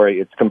category,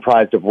 it's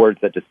comprised of words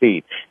that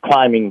deceive,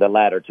 climbing the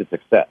ladder to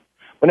success.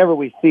 Whenever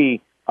we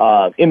see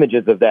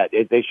images of that,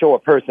 they show a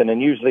person,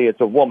 and usually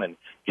it's a woman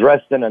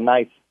dressed in a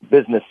nice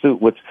business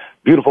suit with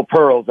beautiful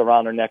pearls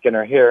around her neck and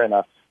her hair in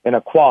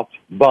a coiffed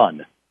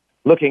bun,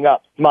 looking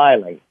up,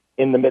 smiling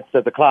in the midst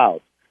of the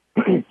clouds.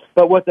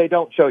 But what they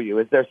don't show you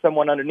is there's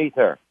someone underneath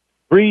her,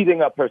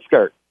 breathing up her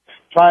skirt,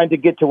 trying to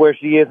get to where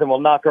she is and will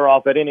knock her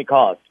off at any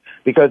cost.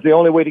 Because the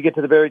only way to get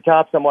to the very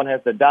top, someone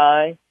has to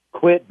die,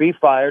 quit, be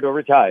fired, or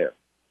retire.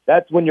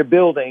 That's when you're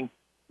building.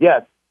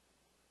 Yes,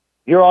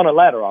 you're on a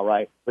ladder, all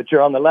right, but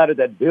you're on the ladder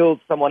that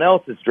builds someone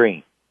else's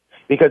dream.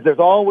 Because there's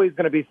always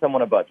going to be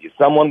someone above you,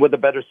 someone with a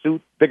better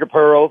suit, bigger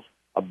pearls,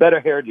 a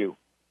better hairdo.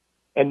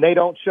 And they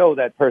don't show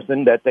that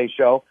person that they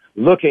show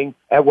looking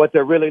at what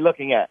they're really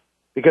looking at.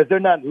 Because they're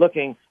not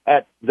looking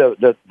at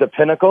the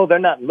pinnacle. They're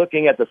not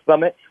looking at the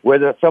summit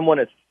where someone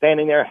is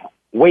standing there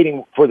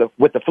waiting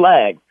with the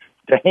flag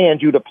to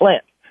hand you the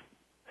plant.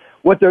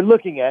 What they're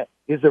looking at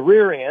is the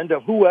rear end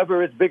of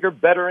whoever is bigger,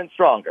 better, and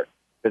stronger.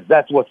 Because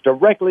that's what's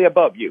directly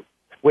above you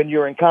when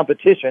you're in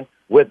competition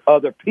with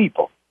other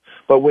people.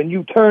 But when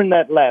you turn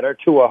that ladder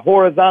to a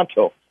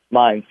horizontal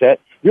mindset,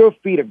 your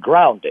feet are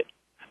grounded.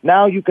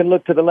 Now you can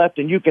look to the left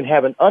and you can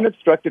have an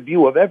unobstructed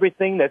view of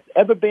everything that's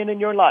ever been in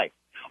your life.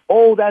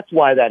 Oh, that's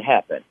why that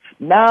happened.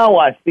 Now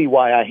I see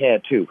why I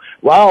had to.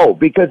 Wow,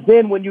 because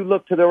then when you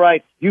look to the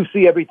right, you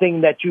see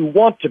everything that you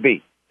want to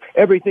be,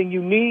 everything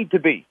you need to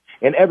be,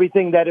 and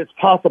everything that is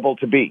possible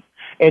to be.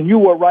 And you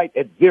were right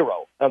at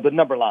 0 of the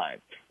number line.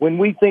 When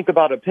we think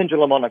about a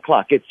pendulum on a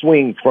clock, it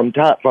swings from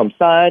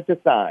side to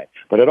side,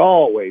 but it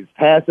always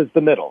passes the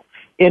middle.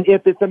 And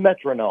if it's a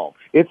metronome,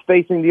 it's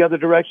facing the other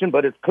direction,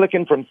 but it's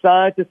clicking from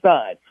side to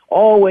side,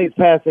 always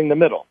passing the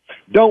middle.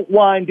 Don't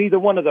wind either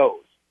one of those.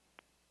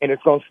 And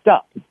it's going to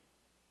stop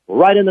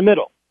right in the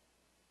middle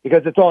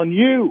because it's on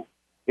you.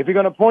 If you're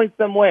going to point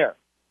somewhere,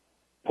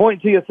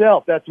 point to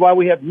yourself. That's why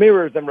we have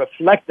mirrors and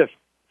reflective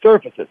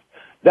surfaces.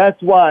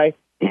 That's why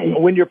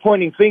when you're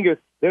pointing fingers,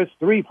 there's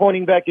 3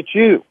 pointing back at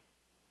you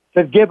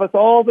to give us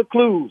all the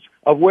clues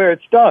of where it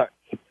starts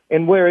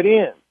and where it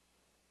ends.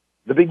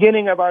 The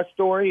beginning of our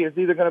story is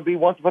either going to be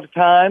once upon a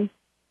time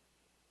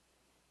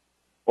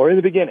or in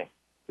the beginning,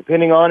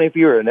 depending on if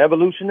you're an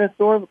evolutionist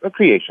or a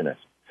creationist.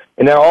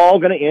 And they're all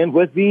going to end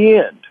with the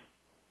end.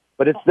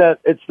 But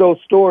it's those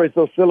stories,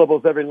 those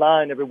syllables, every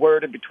line, every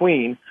word in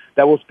between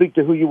that will speak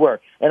to who you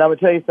were. And I'm going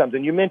to tell you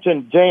something. You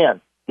mentioned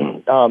Jan,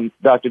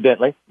 Dr.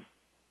 Dentley.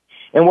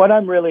 And what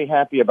I'm really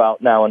happy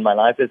about now in my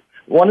life is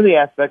one of the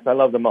aspects I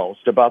love the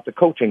most about the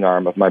coaching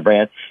arm of my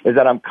brand is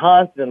that I'm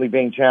constantly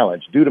being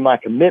challenged due to my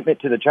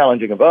commitment to the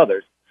challenging of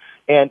others.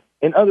 And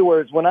in other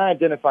words, when I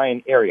identify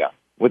an area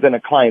within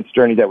a client's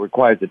journey that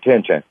requires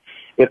attention,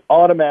 it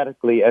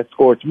automatically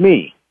escorts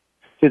me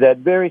to that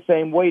very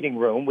same waiting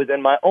room within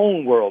my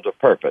own world of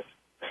purpose.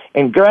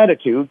 And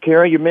gratitude,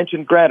 Kara, you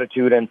mentioned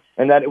gratitude and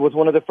that it was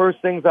one of the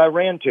first things I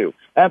ran to.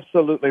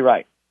 Absolutely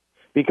right.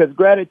 Because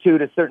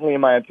gratitude is certainly, in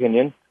my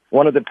opinion,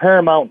 one of the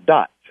paramount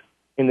dots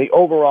in the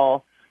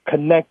overall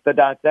connect the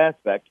dots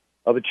aspect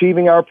of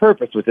achieving our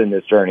purpose within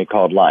this journey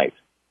called life.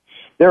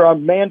 There are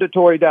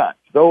mandatory dots,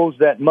 those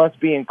that must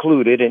be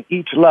included in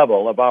each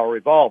level of our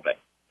evolving.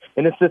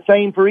 And it's the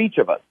same for each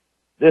of us.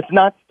 It's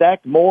not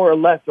stacked more or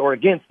less or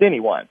against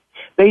anyone.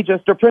 They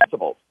just are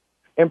principles.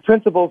 And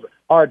principles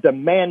are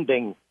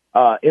demanding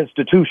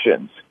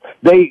institutions.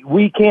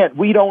 We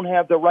don't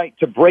have the right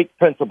to break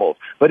principles,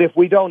 but if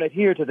we don't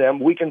adhere to them,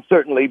 we can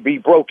certainly be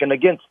broken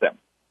against them.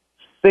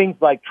 Things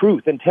like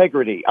truth,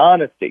 integrity,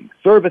 honesty,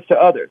 service to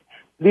others.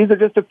 These are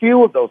just a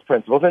few of those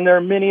principles, and there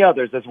are many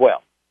others as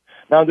well.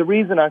 Now, the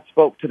reason I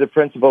spoke to the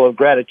principle of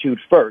gratitude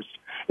first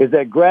is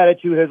that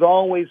gratitude has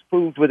always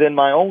proved within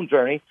my own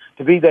journey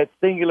to be that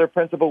singular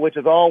principle which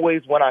has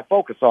always, when I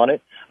focus on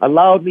it,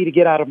 allowed me to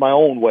get out of my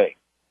own way.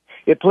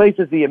 It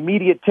places the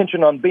immediate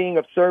tension on being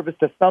of service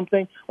to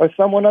something or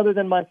someone other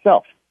than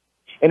myself.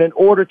 And in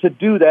order to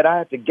do that, I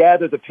have to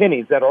gather the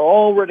pennies that are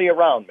already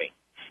around me.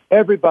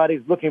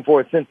 Everybody's looking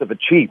for a sense of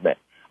achievement,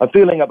 a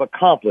feeling of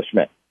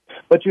accomplishment.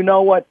 But you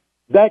know what?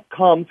 That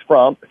comes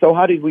from, so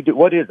how did we do,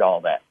 what is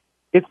all that?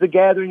 It's the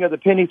gathering of the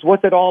pennies.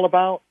 What's it all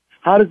about?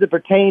 How does it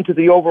pertain to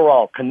the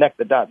overall connect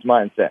the dots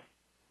mindset?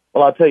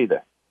 Well, I'll tell you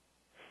this.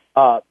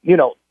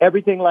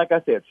 Everything, like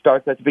I said,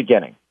 starts at the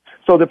beginning.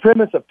 So the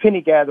premise of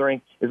penny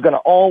gathering is going to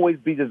always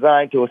be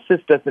designed to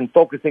assist us in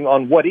focusing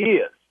on what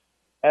is,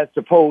 as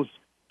opposed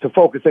to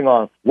focusing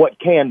on what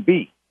can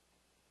be.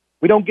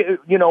 We don't get,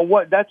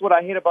 that's what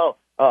I hate about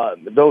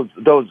those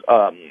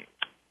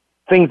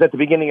things at the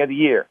beginning of the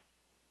year.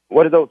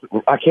 What are those?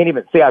 I can't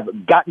even say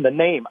I've gotten the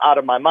name out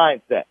of my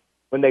mindset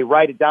when they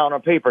write it down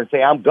on paper and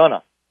say, I'm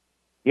gonna.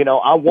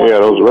 I want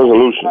those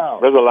resolutions.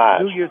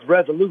 New Year's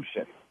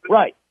resolution.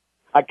 Right.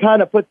 I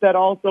kind of put that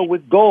also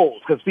with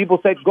goals because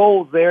people set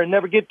goals there and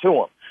never get to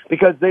them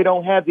because they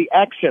don't have the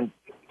action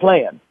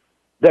plan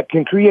that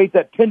can create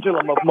that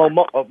pendulum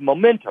of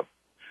momentum.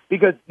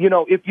 Because,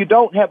 if you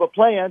don't have a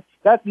plan,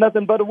 that's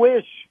nothing but a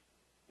wish.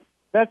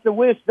 That's a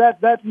wish.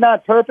 That's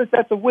not purpose.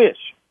 That's a wish.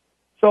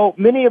 So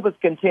many of us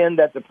contend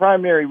that the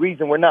primary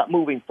reason we're not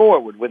moving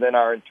forward within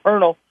our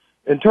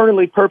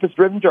internally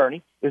purpose-driven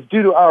journey is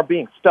due to our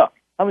being stuck.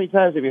 How many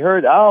times have you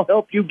heard, I'll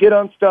help you get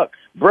unstuck,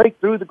 break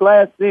through the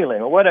glass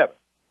ceiling, or whatever?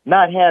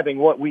 Not having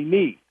what we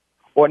need,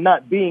 or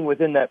not being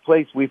within that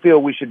place we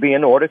feel we should be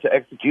in order to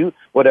execute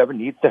whatever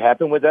needs to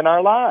happen within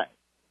our lives.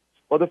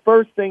 Well, the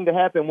first thing to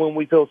happen when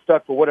we feel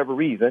stuck for whatever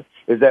reason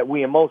is that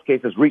we, in most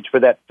cases, reach for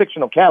that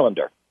fictional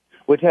calendar,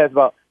 which has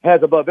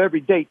above every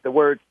date the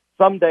words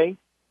someday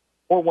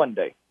or one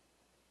day.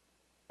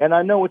 And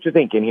I know what you're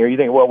thinking here. You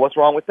think, well, what's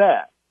wrong with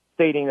that?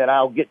 Stating that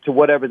I'll get to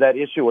whatever that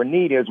issue or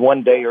need is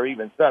one day or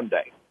even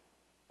someday.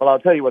 Well, I'll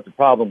tell you what the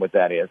problem with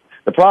that is.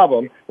 The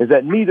problem is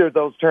that neither of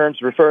those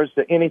terms refers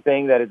to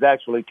anything that is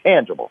actually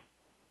tangible.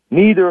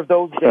 Neither of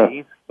those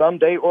days,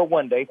 someday or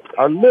one day,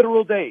 are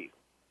literal days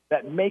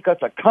that make us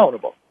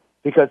accountable.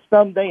 Because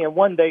someday and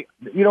one day,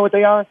 you know what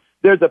they are?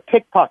 They're the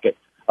pickpocket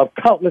of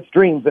countless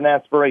dreams and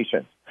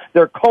aspirations.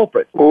 They're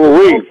culprits.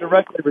 They're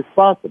directly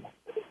responsible.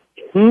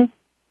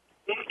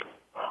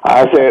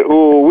 I said,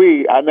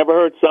 ooh-wee. I never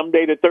heard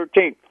someday the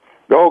 13th.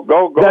 Go,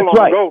 That's long,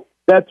 right. go.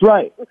 That's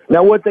right.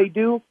 Now, what they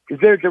do is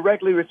they're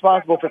directly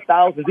responsible for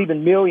thousands,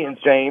 even millions,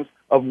 James,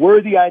 of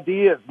worthy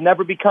ideas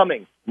never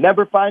becoming,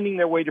 never finding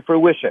their way to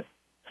fruition.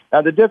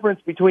 Now, the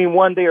difference between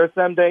one day or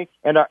someday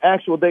and our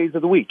actual days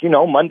of the week,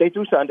 Monday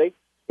through Sunday,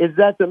 is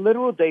that the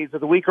literal days of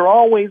the week are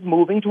always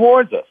moving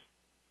towards us,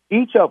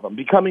 each of them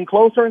becoming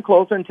closer and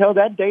closer until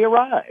that day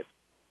arrives.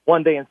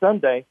 One day and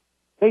someday,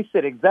 they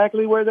sit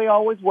exactly where they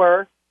always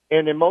were,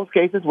 and in most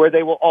cases, where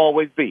they will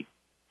always be.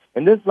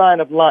 And this line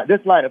of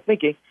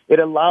thinking, it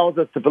allows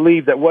us to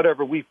believe that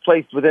whatever we've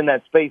placed within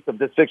that space of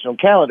this fictional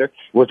calendar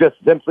was just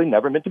simply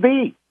never meant to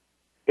be.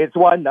 It's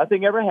why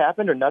nothing ever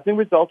happened or nothing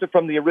resulted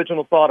from the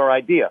original thought or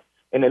idea,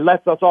 and it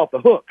lets us off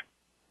the hook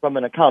from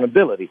an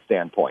accountability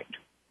standpoint.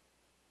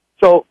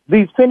 So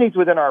these pennies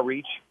within our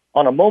reach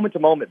on a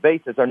moment-to-moment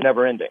basis are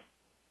never ending.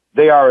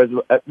 They're as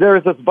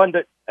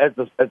abundant as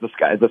the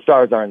sky, as the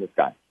stars are in the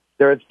sky.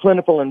 They're as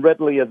plentiful and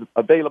readily as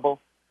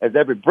available as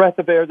every breath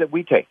of air that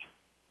we take.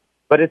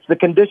 But it's the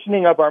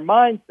conditioning of our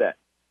mindset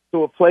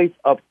to a place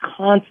of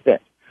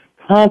constant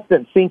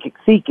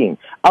seeking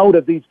out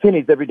of these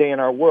pennies every day in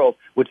our world,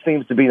 which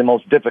seems to be the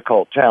most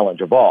difficult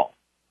challenge of all.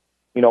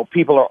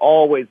 People are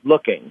always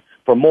looking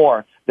for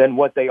more than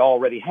what they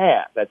already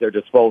have at their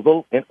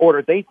disposal in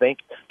order, they think,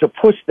 to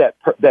push the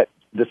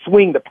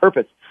swing of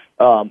purpose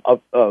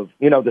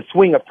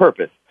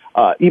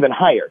even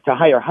higher, to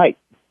higher heights.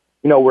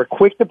 We're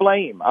quick to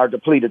blame our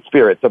depleted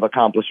spirits of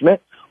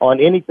accomplishment on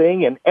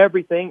anything and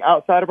everything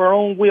outside of our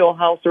own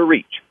wheelhouse or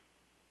reach.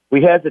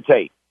 We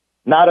hesitate,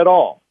 not at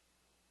all,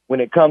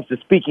 when it comes to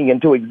speaking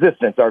into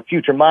existence our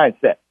future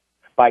mindset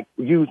by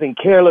using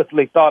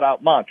carelessly thought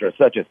out mantras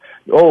such as,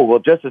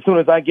 just as soon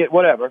as I get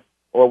whatever,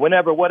 or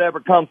whenever whatever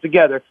comes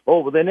together,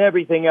 then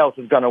everything else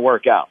is going to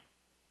work out.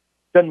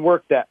 Doesn't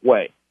work that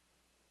way.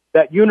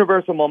 That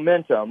universal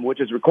momentum,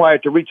 which is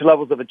required to reach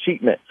levels of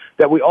achievement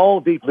that we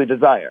all deeply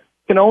desire,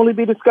 can only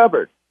be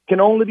discovered, can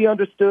only be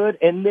understood,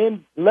 and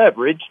then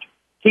leveraged,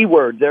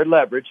 keyword there,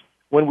 leveraged,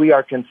 when we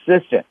are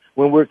consistent,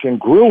 when we're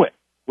congruent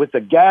with the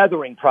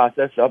gathering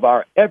process of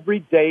our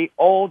everyday,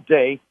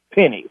 all-day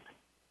pennies.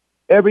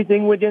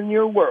 Everything within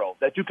your world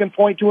that you can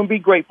point to and be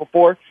grateful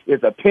for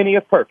is a penny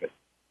of purpose.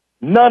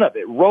 None of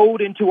it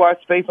rode into our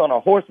space on a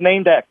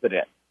horse-named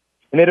accident.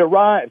 And it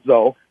arrives,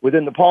 though,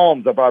 within the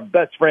palms of our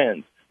best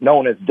friends,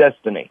 known as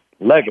destiny,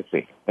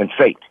 legacy, and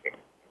fate.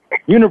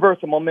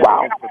 Universal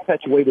momentum is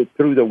perpetuated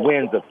through the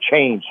winds of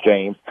change,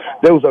 James.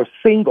 Those are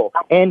single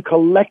and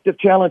collective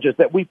challenges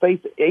that we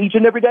face each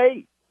and every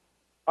day.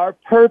 Our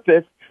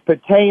purpose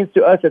pertains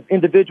to us as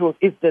individuals.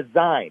 It's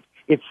designed.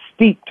 It's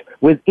steeped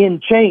within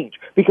change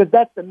because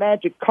that's the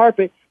magic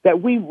carpet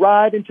that we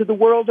ride into the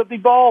world of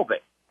evolving.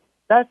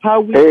 That's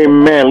how we...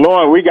 Amen.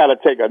 Lauren, we got to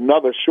take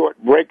another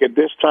short break at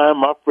this time,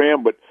 my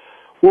friend, but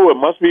it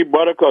must be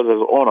butter because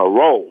it's on a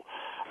roll.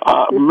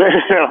 Man,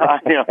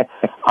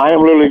 I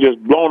am literally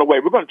just blown away.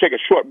 We're going to take a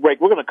short break.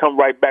 We're going to come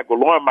right back with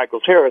Loren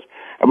Michaels-Harris,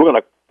 and we're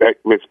going to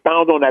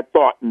expound on that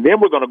thought, and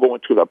then we're going to go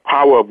into the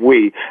power of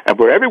we. And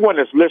for everyone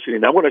that's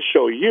listening, I'm going to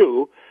show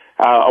you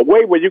a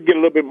way where you get a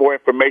little bit more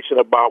information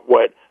about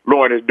what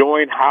Loren is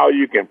doing, how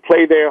you can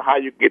play there, how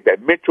you can get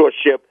that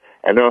mentorship,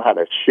 and learn how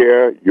to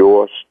share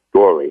your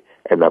story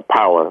and the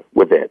power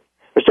within.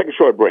 Let's take a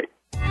short break.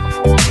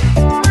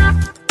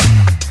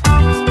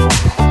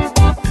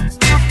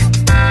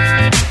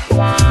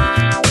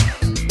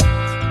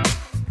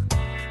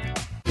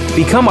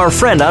 Become our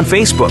friend on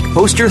Facebook.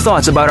 Post your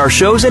thoughts about our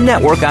shows and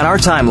network on our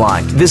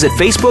timeline. Visit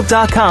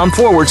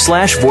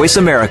Facebook.com/Voice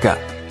America.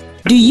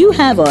 Do you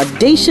have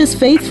audacious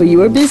faith for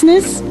your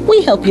business?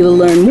 We help you to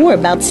learn more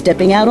about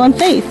stepping out on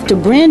faith to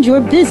brand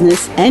your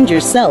business and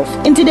yourself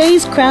in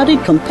today's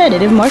crowded,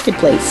 competitive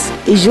marketplace.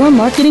 Is your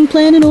marketing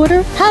plan in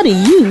order? How do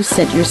you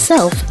set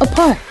yourself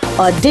apart?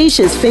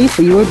 Audacious Faith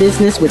for Your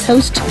Business with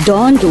host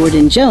Dawn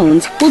Jordan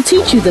Jones will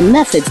teach you the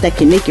methods that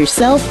can make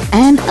yourself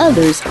and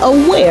others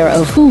aware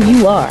of who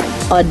you are.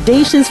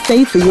 Audacious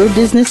Faith for Your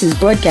Business is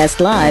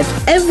broadcast live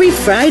every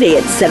Friday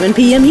at 7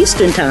 p.m.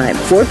 Eastern Time,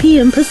 4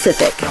 p.m.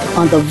 Pacific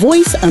on the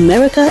Voice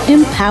America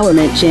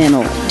Empowerment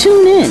Channel.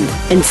 Tune in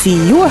and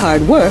see your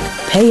hard work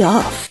pay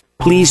off.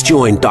 Please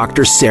join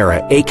Dr.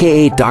 Sarah,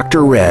 aka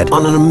Dr. Red,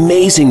 on an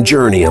amazing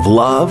journey of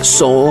love,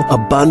 soul,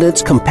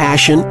 abundance,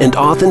 compassion, and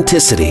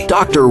authenticity.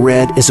 Dr.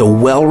 Red is a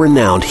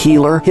well-renowned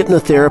healer,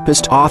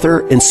 hypnotherapist,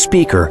 author, and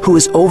speaker who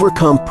has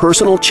overcome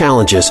personal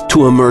challenges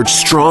to emerge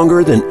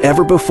stronger than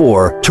ever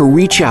before to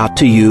reach out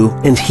to you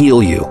and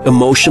heal you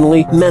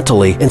emotionally,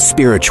 mentally, and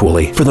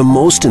spiritually for the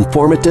most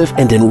informative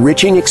and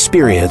enriching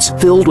experience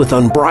filled with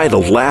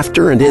unbridled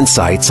laughter and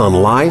insights on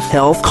life,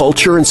 health,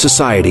 culture, and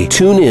society.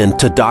 Tune in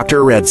to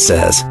Dr. Red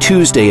Says,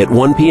 Tuesday at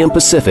 1 p.m.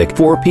 Pacific,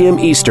 4 p.m.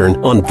 Eastern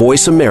on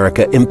Voice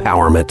America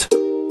Empowerment.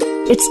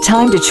 It's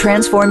time to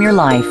transform your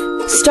life.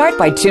 Start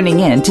by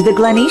tuning in to The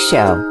Glenyce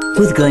Show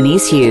with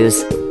Glenyce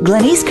Hughes.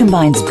 Glenyce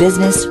combines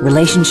business,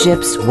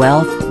 relationships,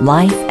 wealth,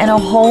 life, and a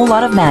whole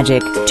lot of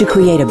magic to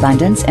create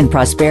abundance and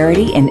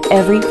prosperity in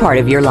every part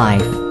of your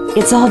life.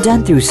 It's all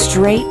done through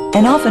straight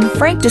and often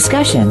frank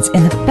discussions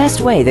in the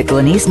best way that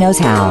Glenyce knows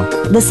how.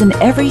 Listen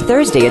every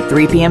Thursday at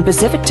 3 p.m.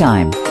 Pacific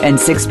Time and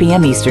 6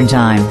 p.m. Eastern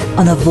Time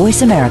on the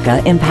Voice America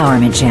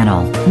Empowerment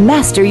Channel.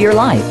 Master your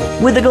life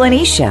with The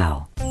Glenyce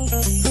Show.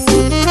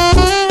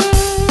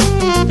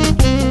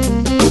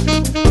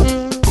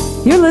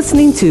 You're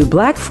listening to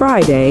Black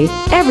Friday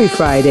every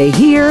Friday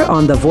here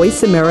on the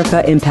Voice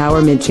America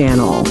Empowerment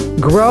Channel.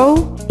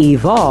 Grow,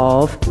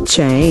 evolve,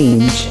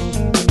 change.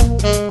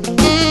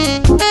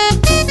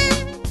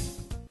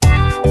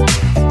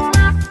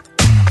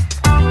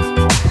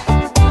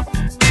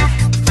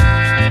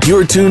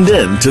 You're tuned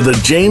in to The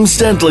James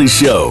Dentley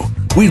Show.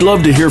 We'd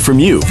love to hear from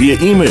you via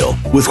email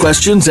with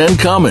questions and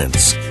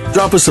comments.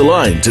 Drop us a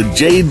line to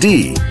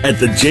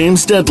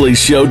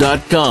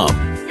jd@thejamesdentleyshow.com.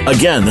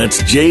 Again,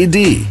 that's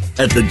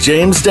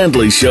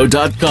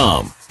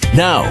jd@thejamesdentleyshow.com.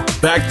 Now,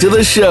 back to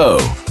the show.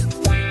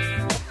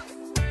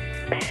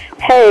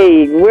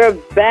 Hey, we're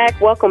back.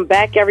 Welcome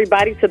back,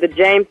 everybody, to the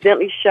James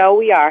Dentley Show.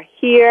 We are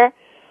here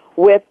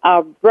with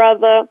our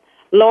brother,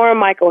 Loren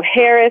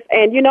Michaels-Harris.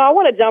 And, I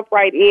want to jump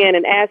right in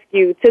and ask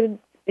you to,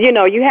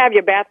 you have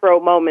your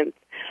bathrobe moments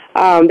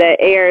that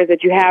airs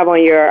that you have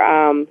on your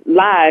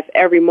live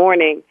every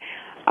morning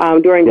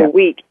during the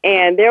week.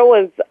 And there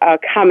was a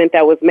comment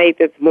that was made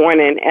this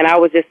morning, and I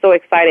was just so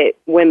excited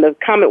when the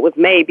comment was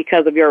made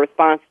because of your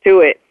response to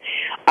it,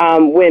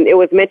 when it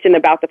was mentioned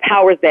about the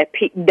powers that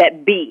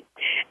be.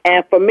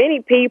 And for many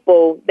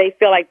people, they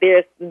feel like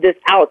there's this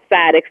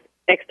outside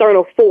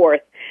external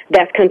force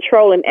that's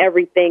controlling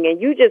everything, and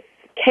you just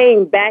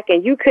came back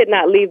and you could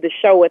not leave the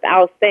show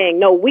without saying,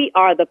 no, we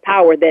are the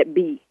power that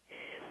be.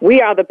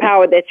 We are the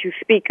power that you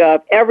speak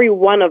of, every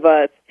one of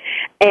us.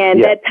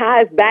 And that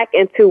ties back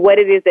into what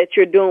it is that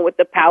you're doing with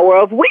the power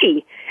of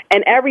we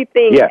and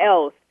everything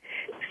else.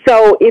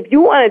 So if you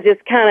want to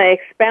just kind of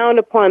expound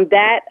upon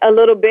that a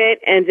little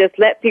bit and just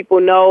let people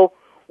know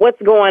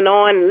what's going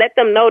on and let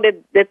them know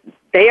that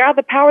they are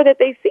the power that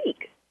they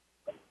seek.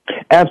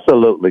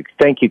 Absolutely.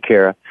 Thank you,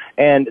 Kara.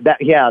 And that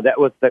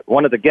was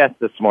one of the guests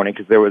this morning,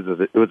 because it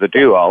was a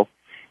duo,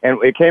 and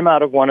it came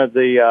out of one of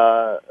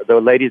the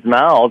ladies'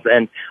 mouths.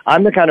 And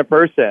I'm the kind of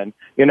person,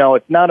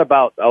 it's not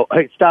about, oh,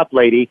 hey, stop,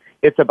 lady.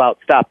 It's about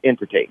stop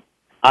entity.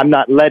 I'm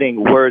not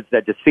letting words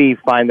that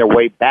deceive find their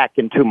way back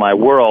into my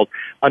world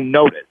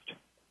unnoticed,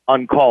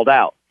 uncalled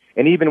out.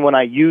 And even when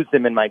I use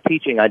them in my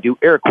teaching, I do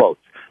air quotes.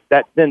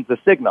 That sends a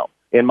signal,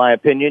 in my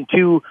opinion,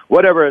 to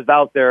whatever is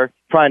out there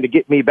trying to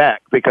get me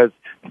back, because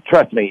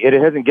trust me, it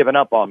hasn't given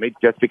up on me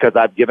just because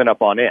I've given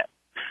up on it.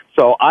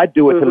 So I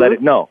do it to let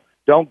it know.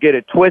 Don't get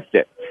it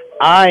twisted.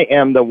 I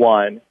am the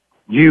one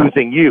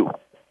using you,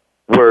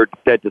 word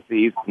that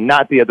deceives,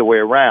 not the other way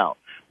around.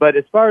 But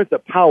as far as the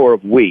power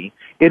of we,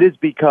 it is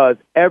because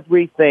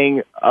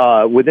everything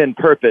within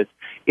purpose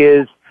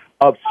is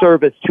of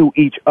service to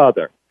each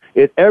other.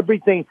 It's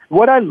everything.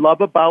 What I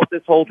love about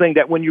this whole thing,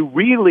 that when you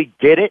really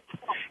get it,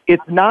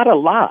 it's not a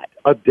lot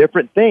of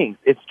different things.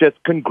 It's just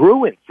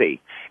congruency.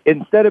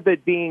 Instead of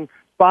it being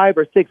 5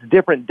 or 6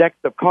 different decks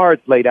of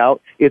cards laid out,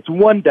 it's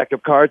one deck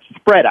of cards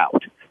spread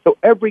out. So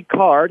every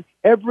card,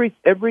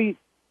 everything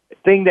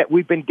that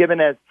we've been given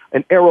as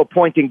an arrow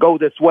pointing, go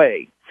this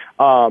way,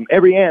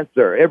 every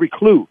answer, every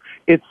clue,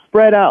 it's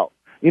spread out,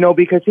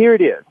 because here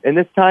it is, and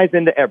this ties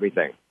into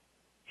everything.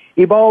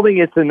 Evolving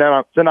is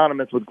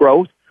synonymous with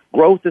growth.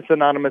 Growth is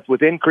synonymous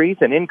with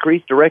increase, and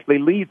increase directly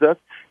leads us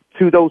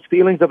to those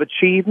feelings of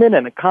achievement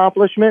and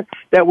accomplishment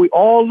that we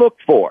all look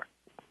for.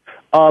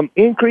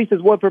 Increase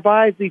is what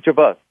provides each of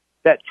us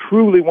that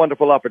truly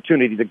wonderful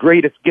opportunity, the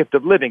greatest gift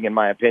of living, in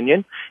my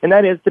opinion, and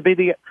that is to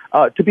be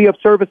of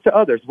service to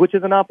others, which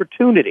is an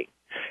opportunity.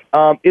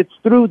 It's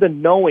through the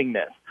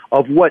knowingness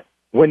of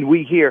when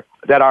we hear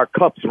that our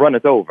cups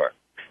runneth over,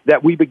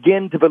 that we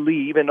begin to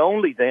believe, and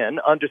only then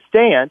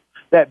understand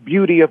that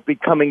beauty of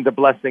becoming the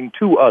blessing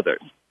to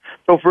others.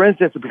 So, for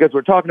instance, because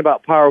we're talking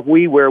about power of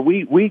we, where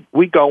we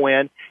go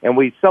in and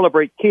we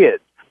celebrate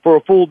kids for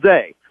a full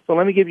day. So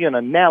let me give you an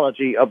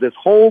analogy of this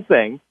whole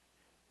thing,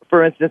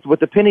 for instance, with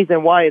the pennies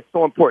and why it's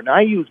so important.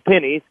 I use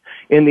pennies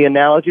in the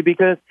analogy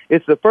because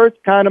it's the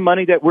first kind of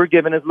money that we're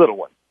given as little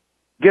ones.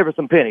 Give her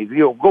some pennies.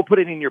 Go put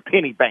it in your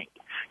penny bank.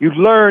 You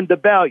learn the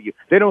value.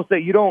 They don't say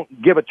you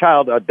don't give a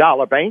child a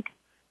dollar bank,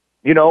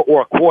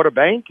 or a quarter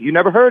bank. You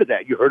never heard of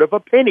that. You heard of a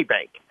penny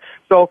bank.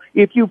 So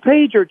if you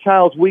paid your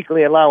child's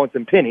weekly allowance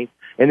in pennies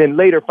and then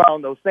later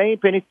found those same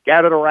pennies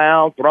scattered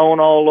around, thrown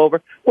all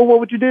over, well, what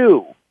would you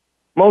do?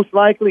 Most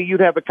likely you'd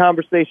have a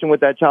conversation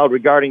with that child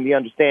regarding the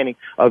understanding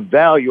of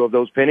value of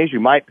those pennies. You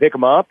might pick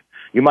them up.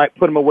 You might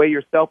put them away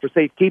yourself for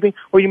safekeeping,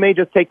 or you may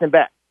just take them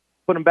back,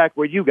 put them back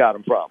where you got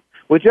them from.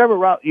 Whichever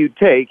route you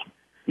take,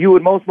 you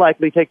would most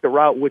likely take the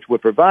route which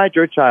would provide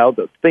your child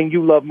the thing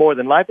you love more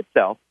than life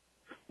itself,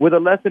 with a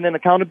lesson in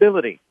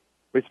accountability,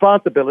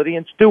 responsibility,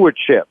 and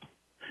stewardship.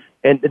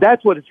 And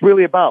that's what it's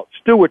really about,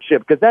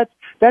 stewardship, because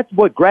that's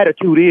what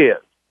gratitude is.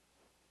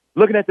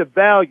 Looking at the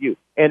value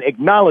and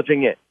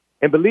acknowledging it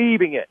and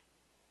believing it,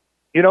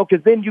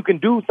 because then you can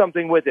do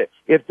something with it.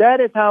 If that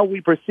is how we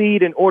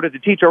proceed in order to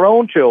teach our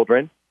own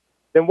children,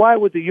 then why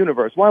would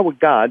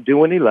God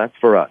do any less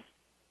for us?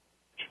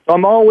 So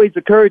I'm always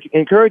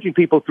encouraging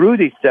people through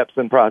these steps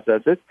and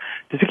processes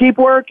to keep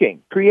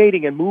working,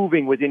 creating, and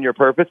moving within your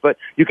purpose, but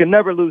you can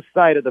never lose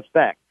sight of the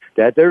fact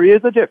that there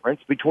is a difference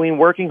between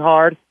working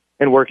hard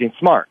and working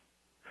smart.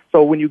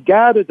 So when you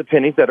gather the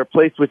pennies that are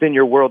placed within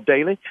your world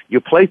daily, you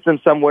place them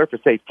somewhere for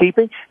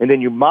safekeeping, and then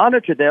you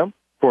monitor them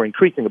for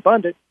increasing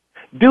abundance.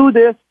 Do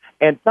this,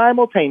 and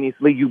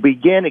simultaneously you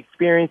begin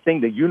experiencing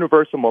the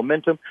universal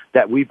momentum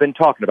that we've been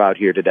talking about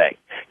here today.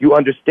 You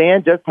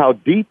understand just how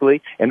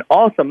deeply and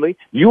awesomely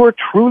you are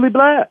truly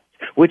blessed,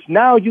 which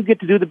now you get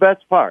to do the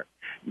best part.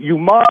 You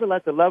marvel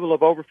at the level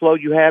of overflow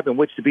you have in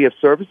which to be of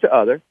service to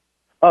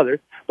others,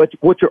 but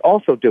what you're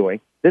also doing,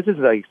 this is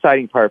the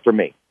exciting part for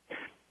me,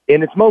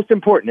 and it's most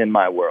important in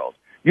my world,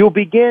 you'll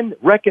begin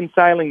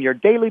reconciling your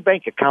daily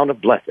bank account of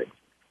blessings,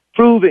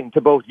 proving to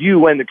both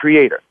you and the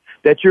Creator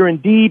that you're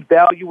indeed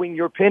valuing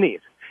your pennies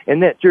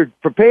and that you're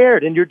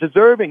prepared and you're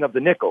deserving of the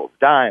nickels,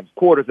 dimes,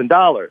 quarters, and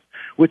dollars,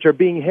 which are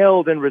being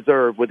held in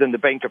reserve within the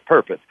bank of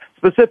purpose,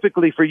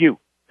 specifically for you.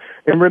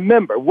 And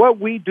remember, what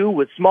we do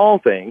with small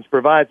things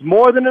provides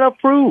more than enough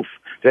proof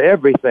to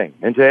everything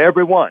and to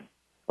everyone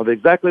of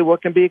exactly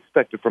what can be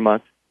expected from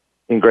us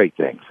in great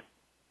things.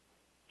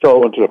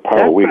 So that's the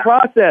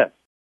process.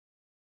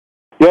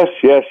 Yes.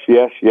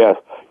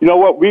 You know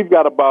what? We've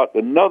got about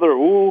another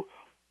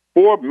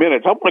 4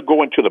 minutes. I want to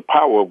go into the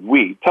power of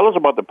we. Tell us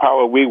about the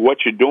power of we, what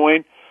you're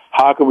doing,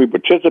 how can we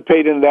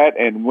participate in that,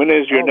 and when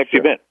is your next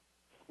event?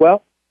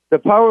 Well, the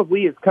power of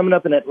we is coming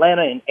up in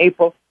Atlanta in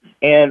April,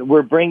 and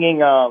we're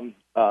bringing, a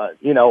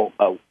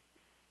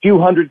few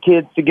hundred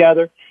kids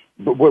together.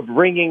 We're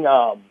bringing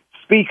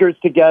speakers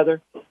together,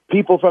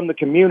 people from the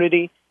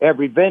community,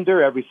 every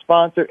vendor, every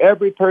sponsor,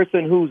 every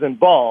person who's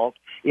involved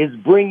is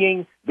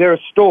bringing their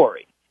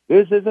story.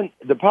 This isn't,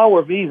 the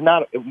power of we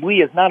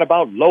is not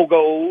about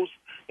logos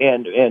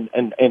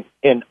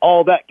and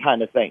all that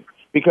kind of thing.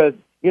 Because,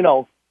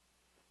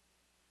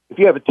 if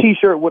you have a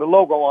T-shirt with a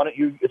logo on it,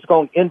 it's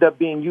going to end up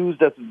being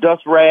used as a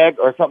dust rag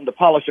or something to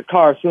polish a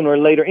car sooner or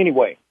later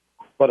anyway.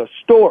 But a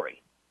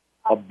story,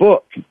 a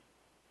book,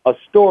 a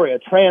story, a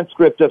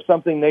transcript of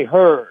something they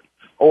heard,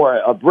 or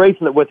a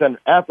bracelet with an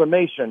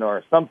affirmation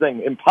or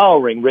something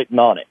empowering written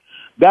on it.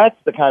 That's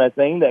the kind of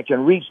thing that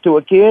can reach to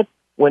a kid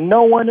when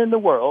no one in the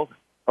world,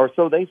 or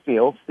so they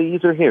feel,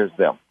 sees or hears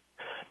them.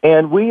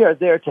 And we are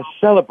there to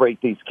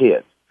celebrate these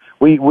kids.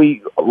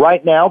 We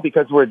right now,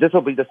 because this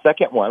will be the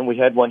second one, we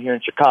had one here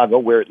in Chicago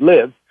where it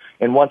lives,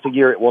 and once a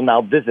year it will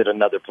now visit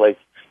another place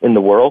in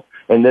the world.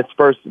 And this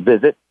first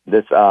visit,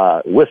 this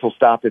whistle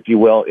stop, if you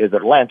will, is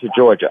Atlanta,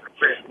 Georgia.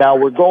 Now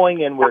we're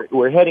going and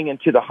we're heading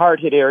into the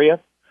hard-hit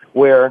area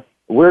where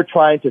we're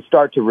trying to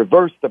start to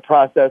reverse the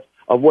process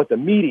of what the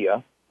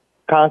media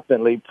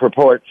constantly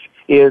purports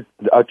is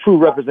a true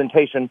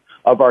representation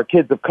of our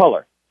kids of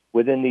color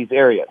within these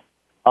areas.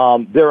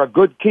 There are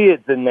good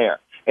kids in there.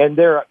 And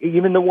there are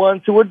even the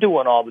ones who are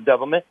doing all the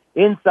devilment.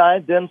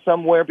 Inside them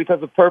somewhere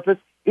because of purpose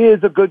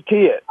is a good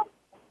kid.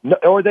 No,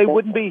 or they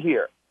wouldn't be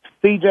here.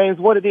 See, James,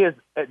 what it is,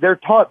 they're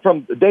taught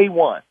from day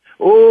one.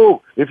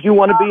 Oh, if you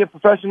want to be a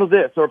professional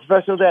this or a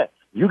professional that,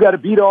 you got to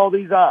beat all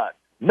these odds.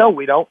 No,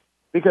 we don't.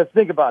 Because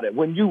think about it.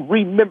 When you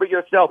remember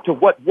yourself to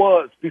what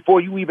was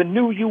before you even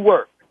knew you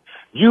were,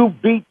 you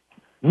beat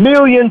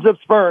millions of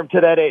sperm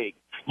to that egg.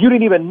 You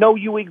didn't even know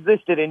you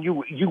existed, and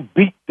you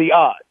beat the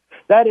odds.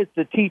 That is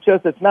to teach us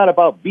it's not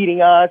about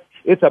beating odds,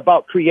 it's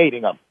about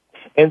creating them.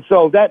 And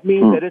so that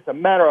means that it's a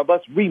matter of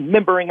us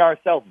remembering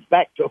ourselves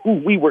back to who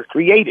we were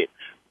created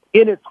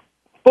in its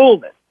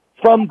fullness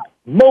from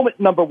moment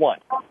number one.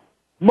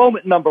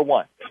 Moment number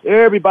one.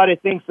 Everybody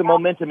thinks the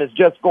momentum is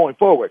just going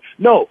forward.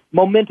 No,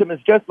 momentum is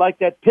just like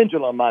that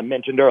pendulum I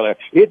mentioned earlier.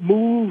 It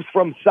moves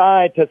from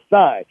side to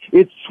side.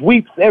 It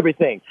sweeps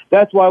everything.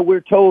 That's why we're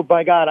told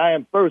by God, I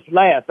am first,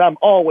 last. I'm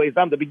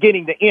the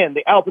beginning, the end,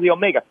 the Alpha, the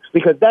Omega,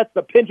 because that's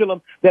the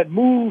pendulum that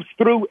moves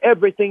through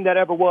everything that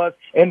ever was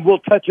and will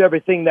touch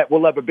everything that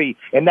will ever be.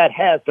 And that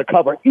has to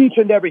cover each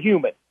and every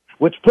human,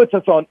 which puts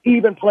us on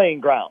even playing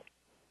ground.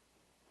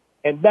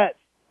 And that's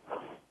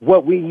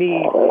what we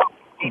need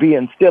to be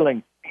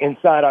instilling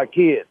inside our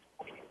kids.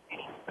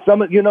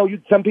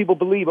 Some people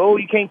believe,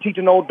 you can't teach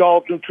an old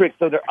dog new tricks,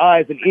 so their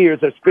eyes and ears,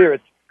 their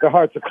spirits, their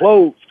hearts are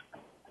closed.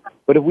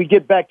 But if we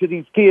get back to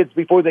these kids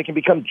before they can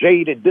become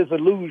jaded,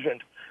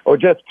 disillusioned, or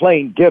just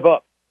plain give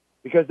up,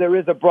 because there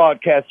is a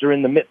broadcaster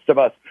in the midst of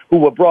us who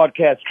will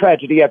broadcast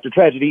tragedy after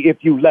tragedy if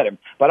you let him.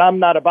 But I'm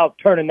not about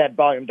turning that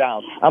volume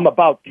down. I'm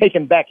about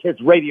taking back his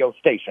radio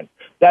station.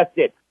 That's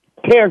it.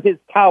 Tear his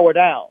tower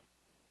down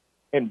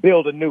and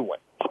build a new one.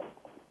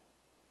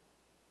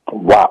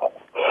 Wow.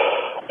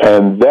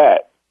 And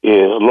that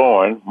is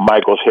Loren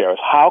Michaels-Harris.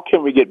 How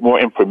can we get more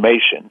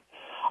information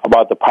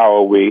about the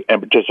Power of We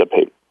and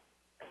participate?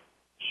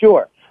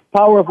 Sure.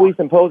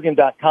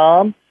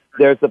 PowerOfWeSymposium.com.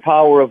 There's the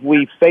Power of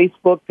We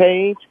Facebook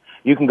page.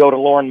 You can go to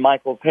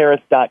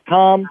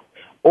LorenMichaelsHarris.com,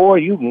 or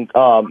you can,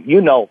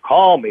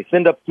 call me,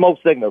 send up smoke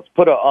signals,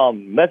 put a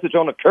message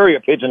on a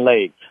courier pigeon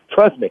leg.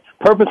 Trust me,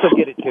 Purpose will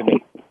get it to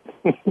me.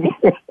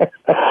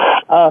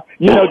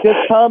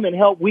 Just come and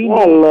help. We need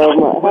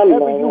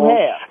whatever you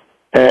have.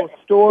 Your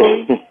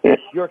story,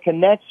 your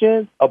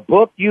connections, a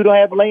book you don't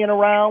have laying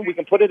around. We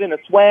can put it in a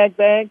swag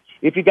bag.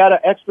 If you got an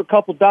extra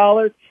couple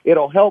dollars,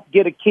 it'll help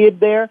get a kid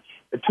there.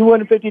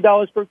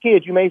 $250 per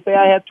kid. You may say,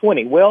 I have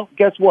 20. Well,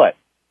 guess what?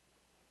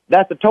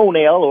 That's a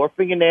toenail or a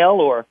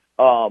fingernail or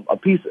a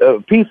piece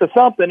of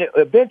something.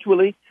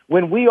 Eventually,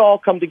 when we all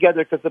come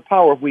together, because the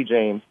Power of We,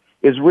 James,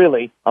 is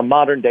really a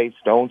modern-day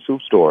stone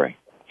soup story.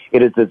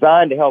 It is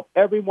designed to help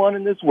everyone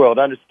in this world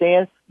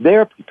understand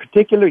their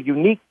particular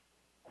unique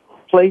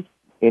place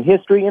in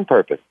history and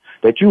purpose,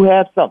 that you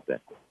have something.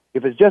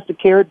 If it's just a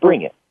carrot,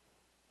 bring it.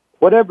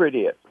 Whatever it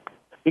is.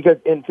 Because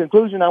in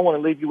conclusion, I want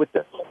to leave you with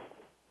this.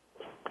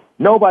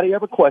 Nobody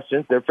ever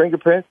questions their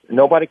fingerprints.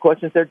 Nobody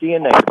questions their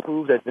DNA to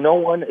prove that no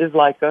one is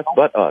like us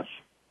but us.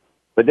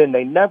 But then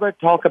they never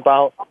talk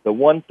about the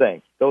one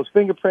thing. Those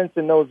fingerprints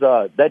and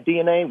that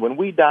DNA, when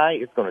we die,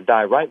 it's going to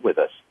die right with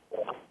us.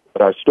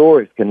 But our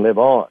stories can live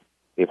on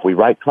if we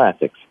write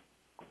classics.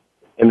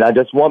 And I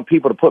just want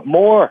people to put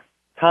more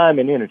time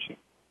and energy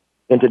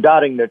into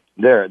dotting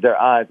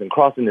their I's and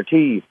crossing their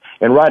T's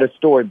and write a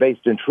story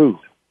based in truth.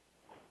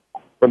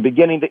 From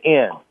beginning to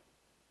end,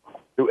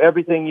 through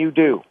everything you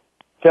do.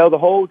 Tell the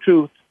whole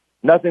truth,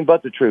 nothing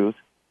but the truth,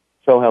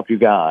 so help you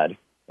God,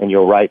 and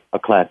you'll write a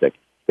classic.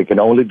 There can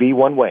only be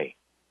one way,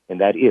 and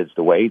that is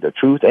the way, the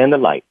truth, and the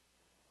light.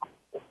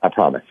 I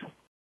promise.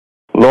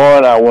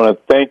 Loren, I want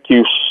to thank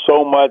you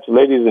so much.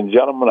 Ladies and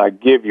gentlemen, I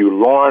give you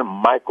Loren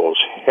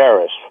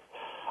Michaels-Harris.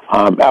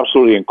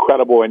 Absolutely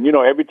incredible. And,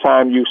 every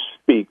time you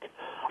speak,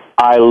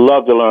 I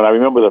love to learn. I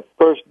remember the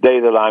first day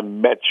that I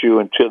met you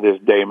until this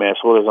day, man.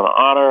 So it is an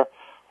honor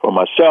for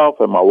myself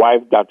and my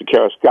wife, Dr.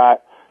 Kara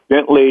Scott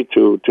Bentley,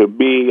 to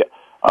be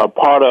a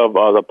part of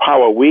the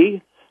Power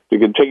We, to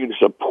continue to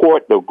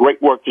support the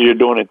great work that you're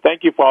doing. And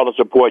thank you for all the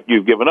support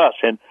you've given us.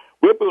 And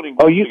we're building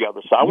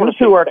together. So I want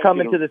to say are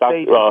coming to the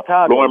stage in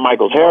Chicago. Loren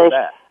Michaels-Harris.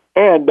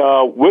 And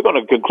we're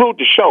going to conclude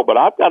the show, but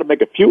I've got to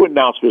make a few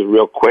announcements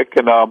real quick.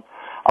 And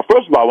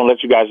first of all, I want to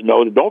let you guys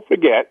know that don't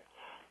forget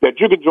that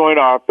you can join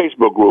our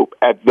Facebook group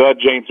at The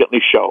James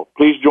Bentley Show.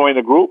 Please join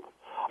the group.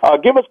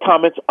 Give us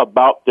comments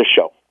about the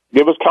show.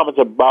 Give us comments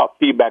about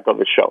feedback on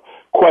the show,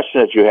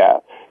 questions that you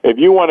have. If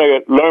you want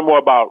to learn more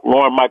about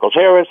Loren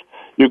Michaels-Harris,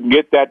 you can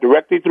get that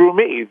directly through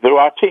me, through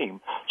our team.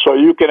 So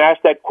you can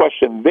ask that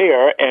question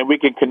there, and we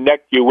can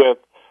connect you with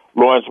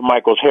Loren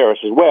Michaels-Harris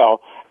as well.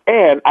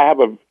 And I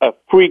have a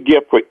free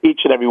gift for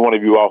each and every one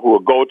of you all who will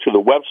go to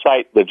the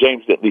website,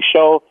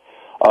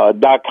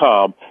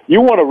 thejamesbentley.com.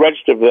 You want to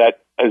register for that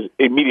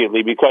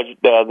immediately because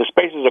the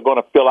spaces are going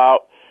to fill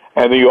out,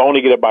 and then you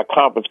only get it by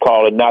conference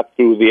call and not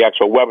through the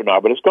actual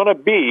webinar. But it's going to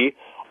be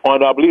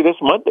on, I believe, this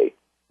Monday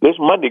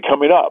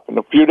coming up in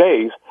a few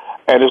days,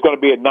 and it's going to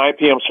be at 9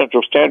 p.m.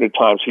 Central Standard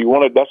Time. So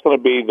that's going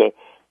to be the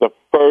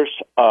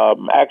first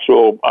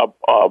actual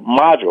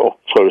module,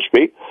 so to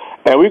speak.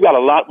 And we've got a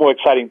lot more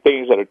exciting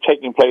things that are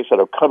taking place that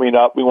are coming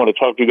up. We want to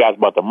talk to you guys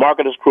about the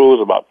Marketers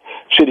Cruise, about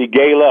City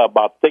Gala,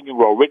 about Think and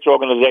Grow Rich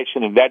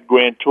organization and that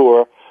grand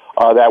tour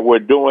that we're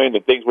doing, the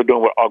things we're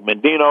doing with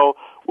Augmentino,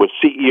 with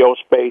CEO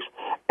Space,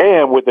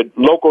 and with the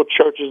local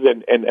churches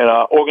and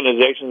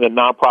organizations and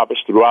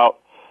nonprofits throughout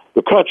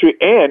the country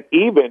and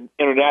even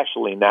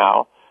internationally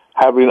now.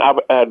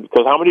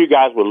 Because how many of you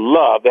guys would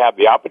love to have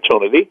the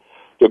opportunity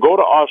to go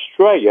to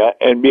Australia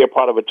and be a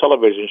part of a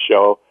television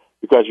show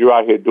because you're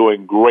out here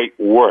doing great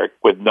work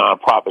with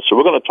nonprofits. So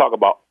we're going to talk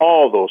about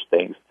all those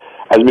things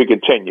as we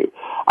continue.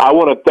 I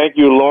want to thank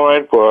you,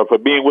 Loren, for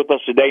being with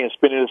us today and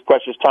spending this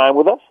precious time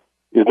with us.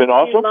 It's been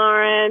awesome. Thank you,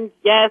 Loren.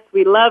 Yes,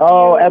 we love you.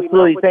 Oh,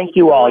 absolutely. Thank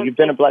you all. You've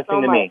been a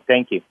blessing to me.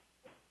 Thank you.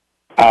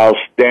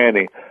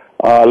 Outstanding.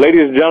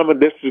 Ladies and gentlemen,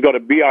 this is going to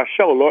be our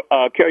show.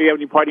 Carrie, you have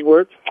any parting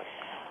words?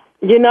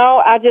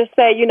 I just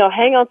say,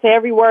 hang on to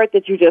every word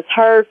that you just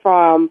heard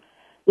from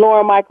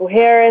Loren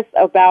Michaels-Harris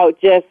about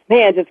just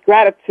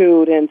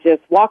gratitude and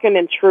just walking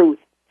in truth.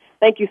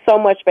 Thank you so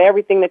much for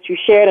everything that you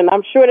shared, and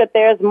I'm sure that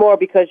there's more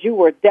because you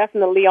were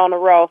definitely on the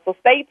road. So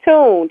stay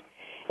tuned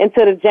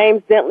into the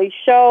James Bentley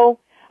Show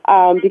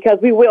because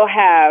we will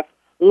have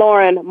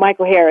Loren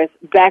Michaels-Harris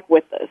back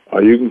with us. Oh,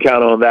 you can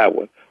count on that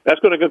one. That's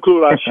going to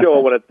conclude our show. I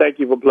want to thank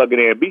you for plugging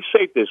in. Be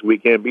safe this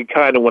weekend. Be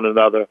kind to one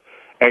another.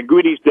 And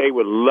greet each day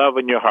with love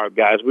in your heart,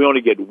 guys. We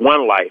only get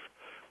one life.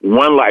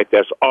 One life,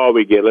 that's all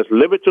we get. Let's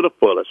live it to the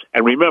fullest.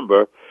 And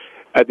remember,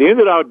 at the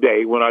end of our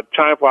day, when it's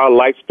time for our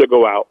lights to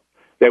go out,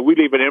 that we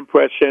leave an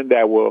impression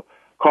that will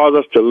cause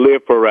us to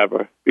live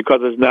forever. Because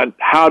it's not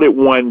how did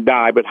one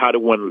die, but how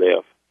did one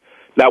live.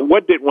 Not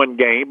what did one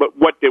gain, but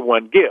what did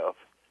one give.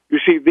 You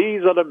see,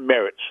 these are the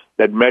merits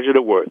that measure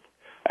the worth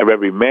of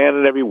every man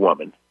and every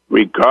woman,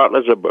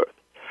 regardless of birth.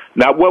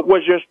 Now, what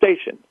was your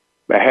station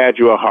that had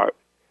you a heart?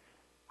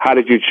 How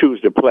did you choose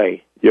to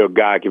play your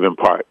God-given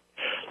part?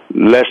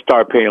 Let's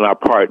start playing our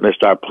part. Let's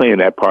start playing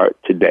that part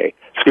today.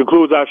 This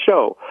concludes our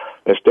show.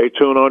 Let's stay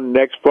tuned on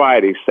next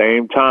Friday,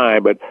 same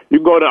time. But you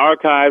can go to the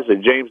archives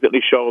at James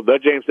Dentley Show,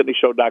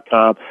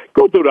 thejamesdentley.com.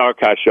 Go through the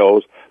archive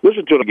shows.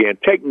 Listen to it again.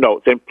 Take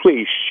notes, and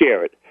please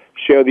share it.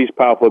 Share these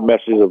powerful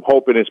messages of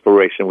hope and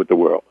inspiration with the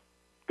world.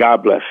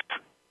 God bless.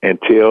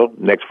 Until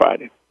next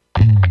Friday.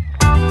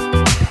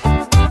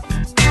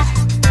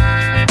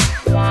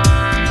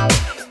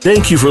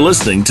 Thank you for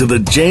listening to The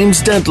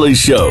James Dentley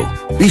Show.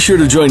 Be sure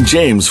to join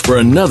James for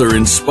another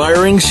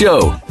inspiring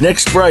show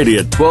next Friday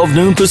at 12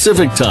 noon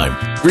Pacific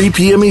Time, 3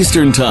 p.m.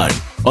 Eastern Time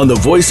on the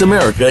Voice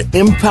America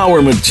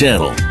Empowerment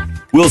Channel.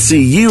 We'll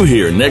see you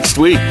here next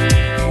week.